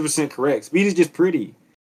you're 100% correct. Speed is just pretty.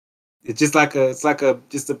 It's just like a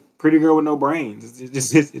pretty girl with no brains.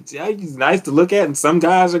 It's nice to look at, and some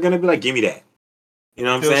guys are gonna be like, "Give me that," you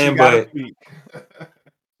know what I'm saying? But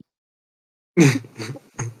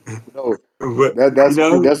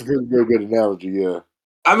that's a really good analogy. Yeah,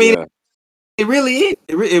 I mean, it really is.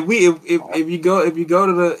 If you go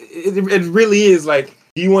to the, it really is like,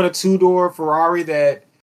 do you want a 2-door Ferrari that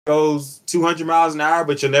goes 200 miles an hour,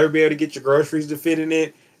 but you'll never be able to get your groceries to fit in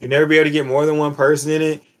it? You'll never be able to get more than one person in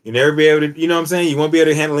it. You'll never be able to, you know what I'm saying? You won't be able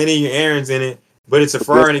to handle any of your errands in it, but it's a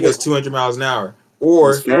Ferrari and it goes 200 miles an hour.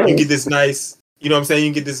 Or you get this nice, you know what I'm saying? You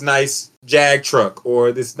can get this nice Jag truck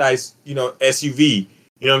or this nice, SUV.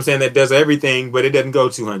 You know what I'm saying? That does everything, but it doesn't go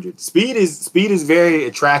 200. Speed is very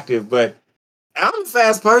attractive, but I'm a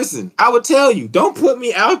fast person. I would tell you, don't put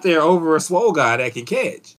me out there over a swole guy that can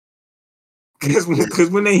catch. Because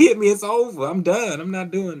when they hit me, it's over. I'm done. I'm not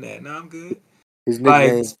doing that. No, I'm good.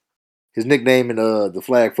 His nickname in the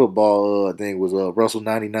flag football thing was Russell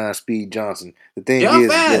 99 Speed Johnson. The thing I'm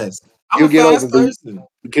is, fast. I'm he'll a get fast over, person.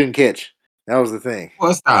 he couldn't catch. That was the thing.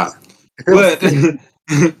 Well, stop. But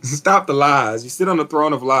stop the lies. You sit on the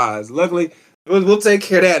throne of lies. Luckily, we'll take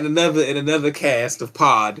care of that in another cast of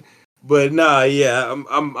pod. But nah, yeah,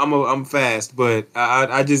 I'm fast, but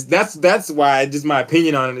I just that's why just my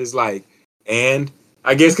opinion on it is like, and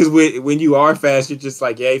I guess because when you are fast, you're just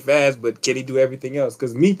like, yeah, he fast, but can he do everything else?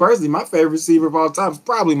 Because me personally, my favorite receiver of all time is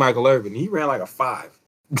probably Michael Irvin. He ran like a 5,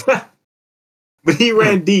 but he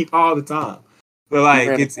ran deep all the time. But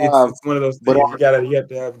like it's one of those things you have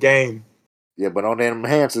to have game. Yeah, but on them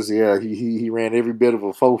enhancers, yeah, he ran every bit of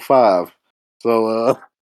a 4.5. So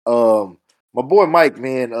my boy Mike,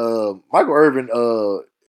 man, Michael Irvin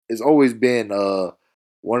has always been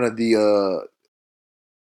one of the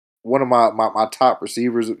one of my top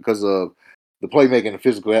receivers because of the playmaking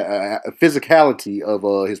and physicality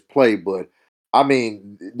of his play. But I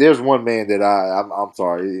mean, there's one man that I'm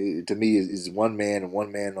sorry, to me is one man and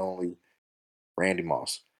one man only, Randy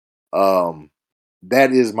Moss.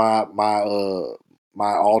 That is my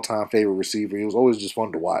all time favorite receiver. He was always just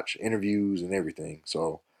fun to watch, interviews and everything.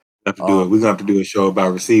 So We're gonna have to do a show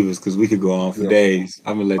about receivers because we could go on for days.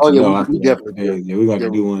 I'm gonna let you know. We definitely we're gonna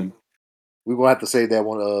have to do one. We're gonna have to save that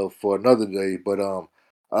one for another day. But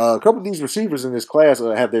a couple of these receivers in this class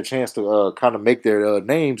have their chance to kind of make their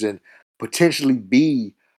names and potentially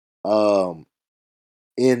be in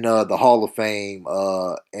the Hall of Fame.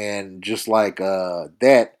 And just like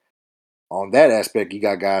that, on that aspect, you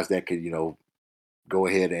got guys that could go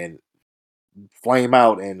ahead and flame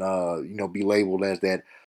out and be labeled as that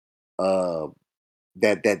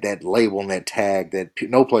that label and that tag that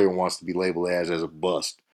no player wants to be labeled as a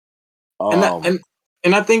bust.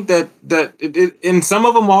 And I think that and some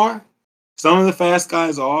of them are, some of the fast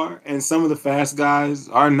guys are, and some of the fast guys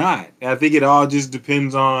are not. And I think it all just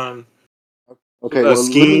depends on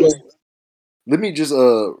scheme. Let me just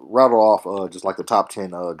rattle off just like the top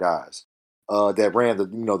 10 guys that ran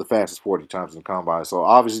the fastest 40 times in the combine. So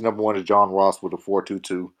obviously number 1 is John Ross with a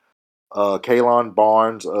 4.22. Kalon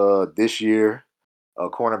Barnes this year,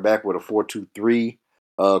 cornerback with a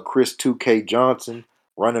 4.23. Chris 2K Johnson,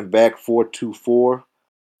 running back 4.24.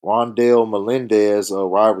 Rondell Melendez,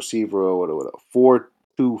 wide receiver, with a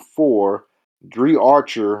 4.24. Dree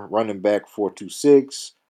Archer, running back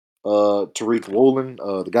 4.26. Tariq Woolen,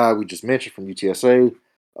 the guy we just mentioned from UTSA,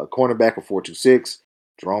 cornerback of 4.26.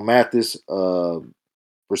 Jerome Mathis,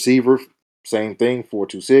 receiver, same thing,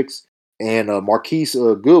 4.26. And Marquise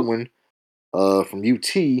Goodwin from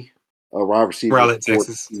UT, wide receiver, Raleigh,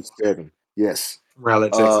 Texas. 4.27. Yes.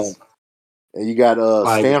 Raleigh, Texas. And you got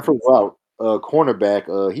Like- Stanford Route,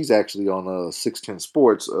 cornerback. He's actually on 610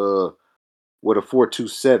 Sports with a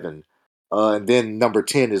 4.27. And then number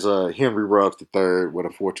 10 is Henry Ruggs III with a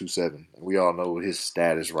 4.27. We all know his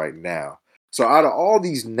status right now. So out of all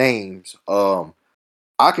these names,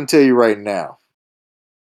 I can tell you right now,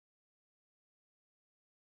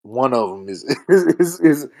 one of them is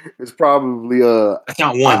probably I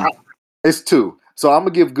count one. it's two. So I'm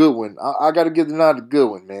gonna give Goodwin. I got to give the nod to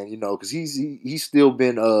Goodwin, man. You know, because he's still been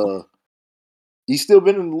in the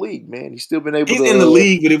league, man. He's still been able He's to in the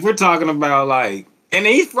league, but if we're talking about like, and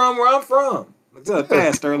he's from where I'm from.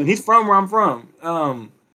 Fast Sterling. He's from where I'm from.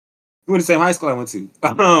 We went to the same high school I went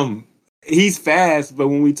to. He's fast, but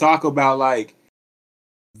when we talk about like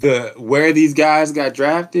where these guys got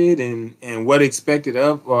drafted and what expected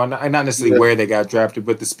of, or not necessarily where they got drafted,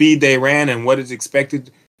 but the speed they ran and what is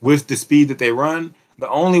expected with the speed that they run. The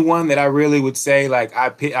only one that I really would say like I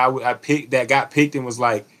picked that got picked and was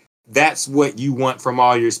like, that's what you want from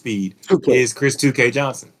all your speed 2K. is Chris 2K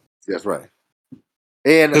Johnson. That's right.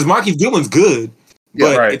 And Because Marquise Goodwin's good, Yeah,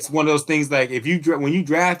 but right. it's one of those things like if you when you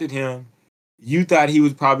drafted him, you thought he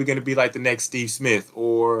was probably going to be like the next Steve Smith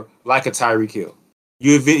or like a Tyreek Hill.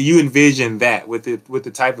 You envision that with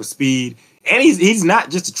the type of speed, and he's not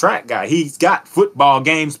just a track guy. He's got football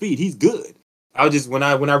game speed. He's good. I was just when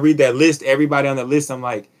I read that list, everybody on the list, I'm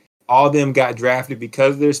like, all of them got drafted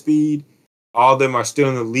because of their speed. All of them are still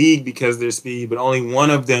in the league because of their speed, but only one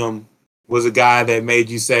of them was a guy that made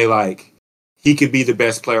you say like he could be the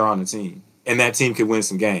best player on the team, and that team could win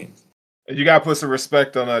some games. You got to put some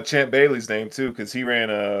respect on Champ Bailey's name too, because he ran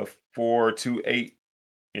a 4.28.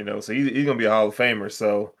 You know, so he's gonna be a Hall of Famer.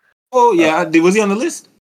 So, Oh yeah, was he on the list?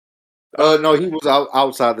 no, he was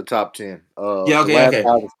outside the top 10. Yeah, okay, the last okay.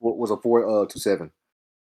 guy was a 4.27.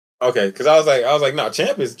 Okay, because I was like, no,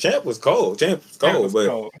 Champ was cold. Champ was cold, was but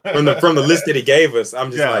cold. from the list that he gave us,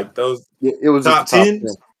 I'm just like those Yeah, it was top just the top 10 10. for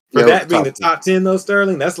Yeah, it was that being the 10. top 10 though,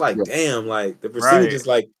 Sterling. That's like Yeah. damn, like the percentage Right. is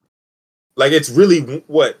like it's really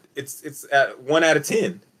what it's at 1 out of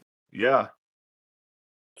 10. Yeah.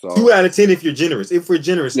 So 2 out of 10 if you're generous. If we're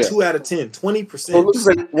generous, Yeah. 2 out of 10, 20%. So let's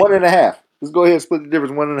say 1.5. Let's go ahead and split the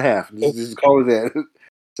difference 1.5. Just call it that.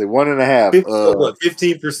 Say 1.5. So what?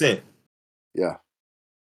 15%. Yeah,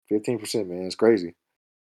 15%, man. It's crazy.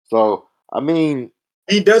 So I mean,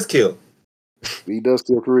 He does kill. he does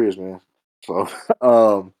steal careers, man. So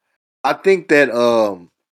I think that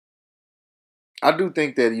I do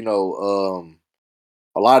think that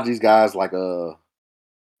a lot of these guys like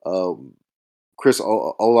Chris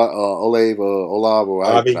Olave or how you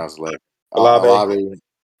Olave. pronounce his name? Olave.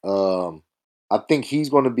 Olave. I think he's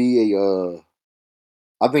going to be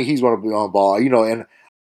I think he's going to be on ball. And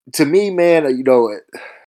to me, man,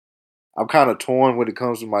 I'm kind of torn when it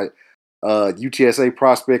comes to my UTSA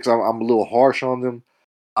prospects. I'm a little harsh on them.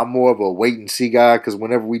 I'm more of a wait and see guy because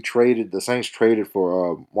whenever the Saints traded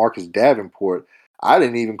for Marcus Davenport, I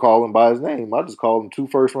didn't even call him by his name. I just called him 2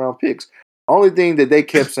 first-round picks. Only thing that they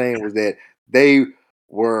kept saying was that they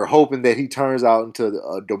were hoping that he turns out into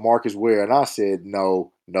DeMarcus Ware, and I said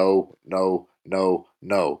no. But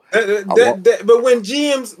when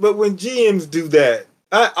GMs do that,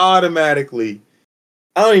 I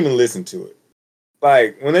don't even listen to it.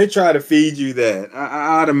 Like when they try to feed you that,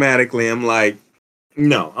 I automatically am like,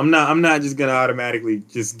 no, I'm not just gonna automatically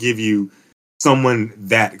just give you someone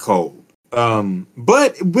that cold.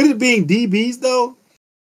 But with it being DBs though,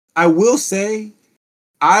 I will say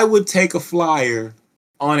I would take a flyer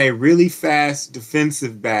on a really fast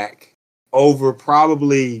defensive back over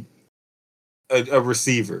probably a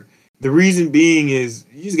receiver. The reason being is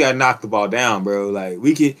you just gotta knock the ball down, bro. Like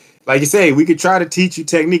we could, like you say, we could try to teach you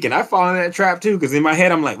technique, and I fall in that trap too. Because in my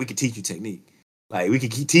head, I'm like, we could teach you technique. Like we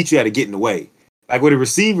could teach you how to get in the way. Like with a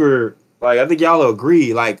receiver, like I think y'all will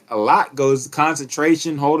agree. Like a lot goes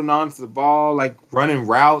concentration, holding on to the ball, like running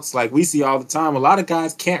routes. Like we see all the time. A lot of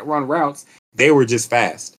guys can't run routes. They were just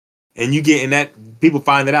fast, and you get in that. People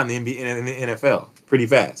find that out in the NBA, in the NFL pretty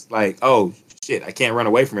fast. Like, oh shit, I can't run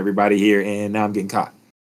away from everybody here, and now I'm getting caught.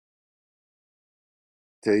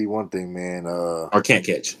 Tell you one thing, man. Or can't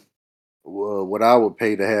catch. What I would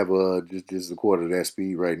pay to have just a quarter of that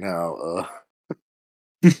speed right now.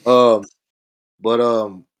 But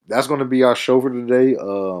that's going to be our show for today.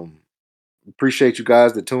 Appreciate you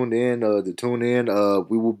guys that tuned in.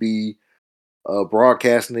 We will be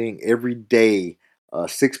broadcasting every day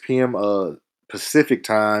 6 p.m. Pacific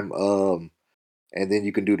time. And then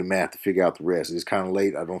you can do the math to figure out the rest. It's kind of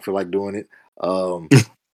late. I don't feel like doing it.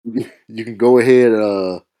 You can go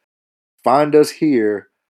ahead, find us here.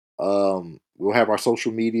 We'll have our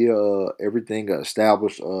social media, everything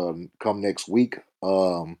established come next week.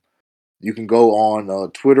 You can go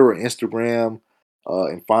on Twitter or Instagram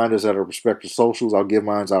and find us at our respective socials. I'll give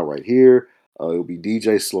mine out right here. It'll be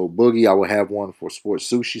DJ Slow Boogie. I will have one for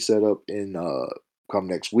Sports Sushi set up in come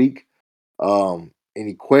next week.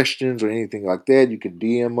 Any questions or anything like that, you can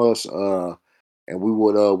DM us, and we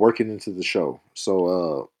would work it into the show.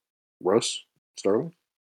 So, Russ, Sterling.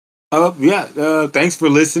 Thanks for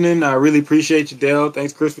listening. I really appreciate you, Dale.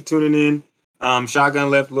 Thanks, Chris, for tuning in. Shotgun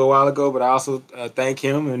left a little while ago, but I also thank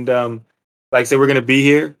him. And like I said, we're going to be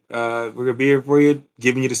here. We're going to be here for you,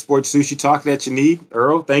 giving you the sports sushi talk that you need.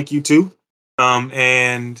 Earl, thank you, too.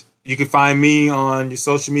 And you can find me on your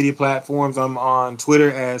social media platforms. I'm on Twitter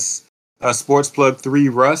as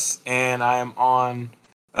SportsPlug3Russ, and I am on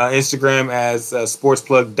Instagram as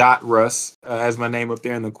SportsPlug.Russ, as my name up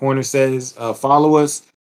there in the corner says. Follow us.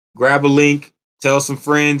 Grab a link, tell some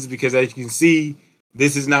friends, because as you can see,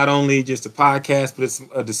 this is not only just a podcast, but it's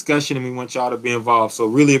a discussion, and we want y'all to be involved. So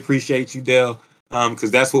really appreciate you, Dale,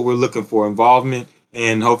 because that's what we're looking for, involvement,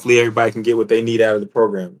 and hopefully everybody can get what they need out of the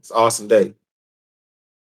program. It's an awesome day.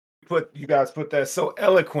 You guys put that so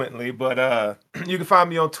eloquently, but you can find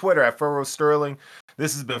me on Twitter at Furrow Sterling.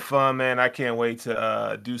 This has been fun, man. I can't wait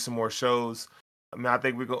to do some more shows. I mean, I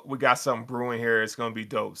think we got something brewing here. It's going to be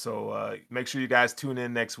dope. So make sure you guys tune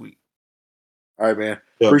in next week. All right, man.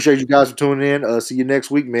 Yep. Appreciate you guys for tuning in. See you next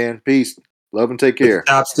week, man. Peace. Love and take care.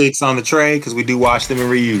 Chopsticks on the tray because we do wash them and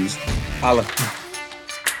reuse. Holla.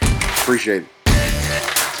 Appreciate it.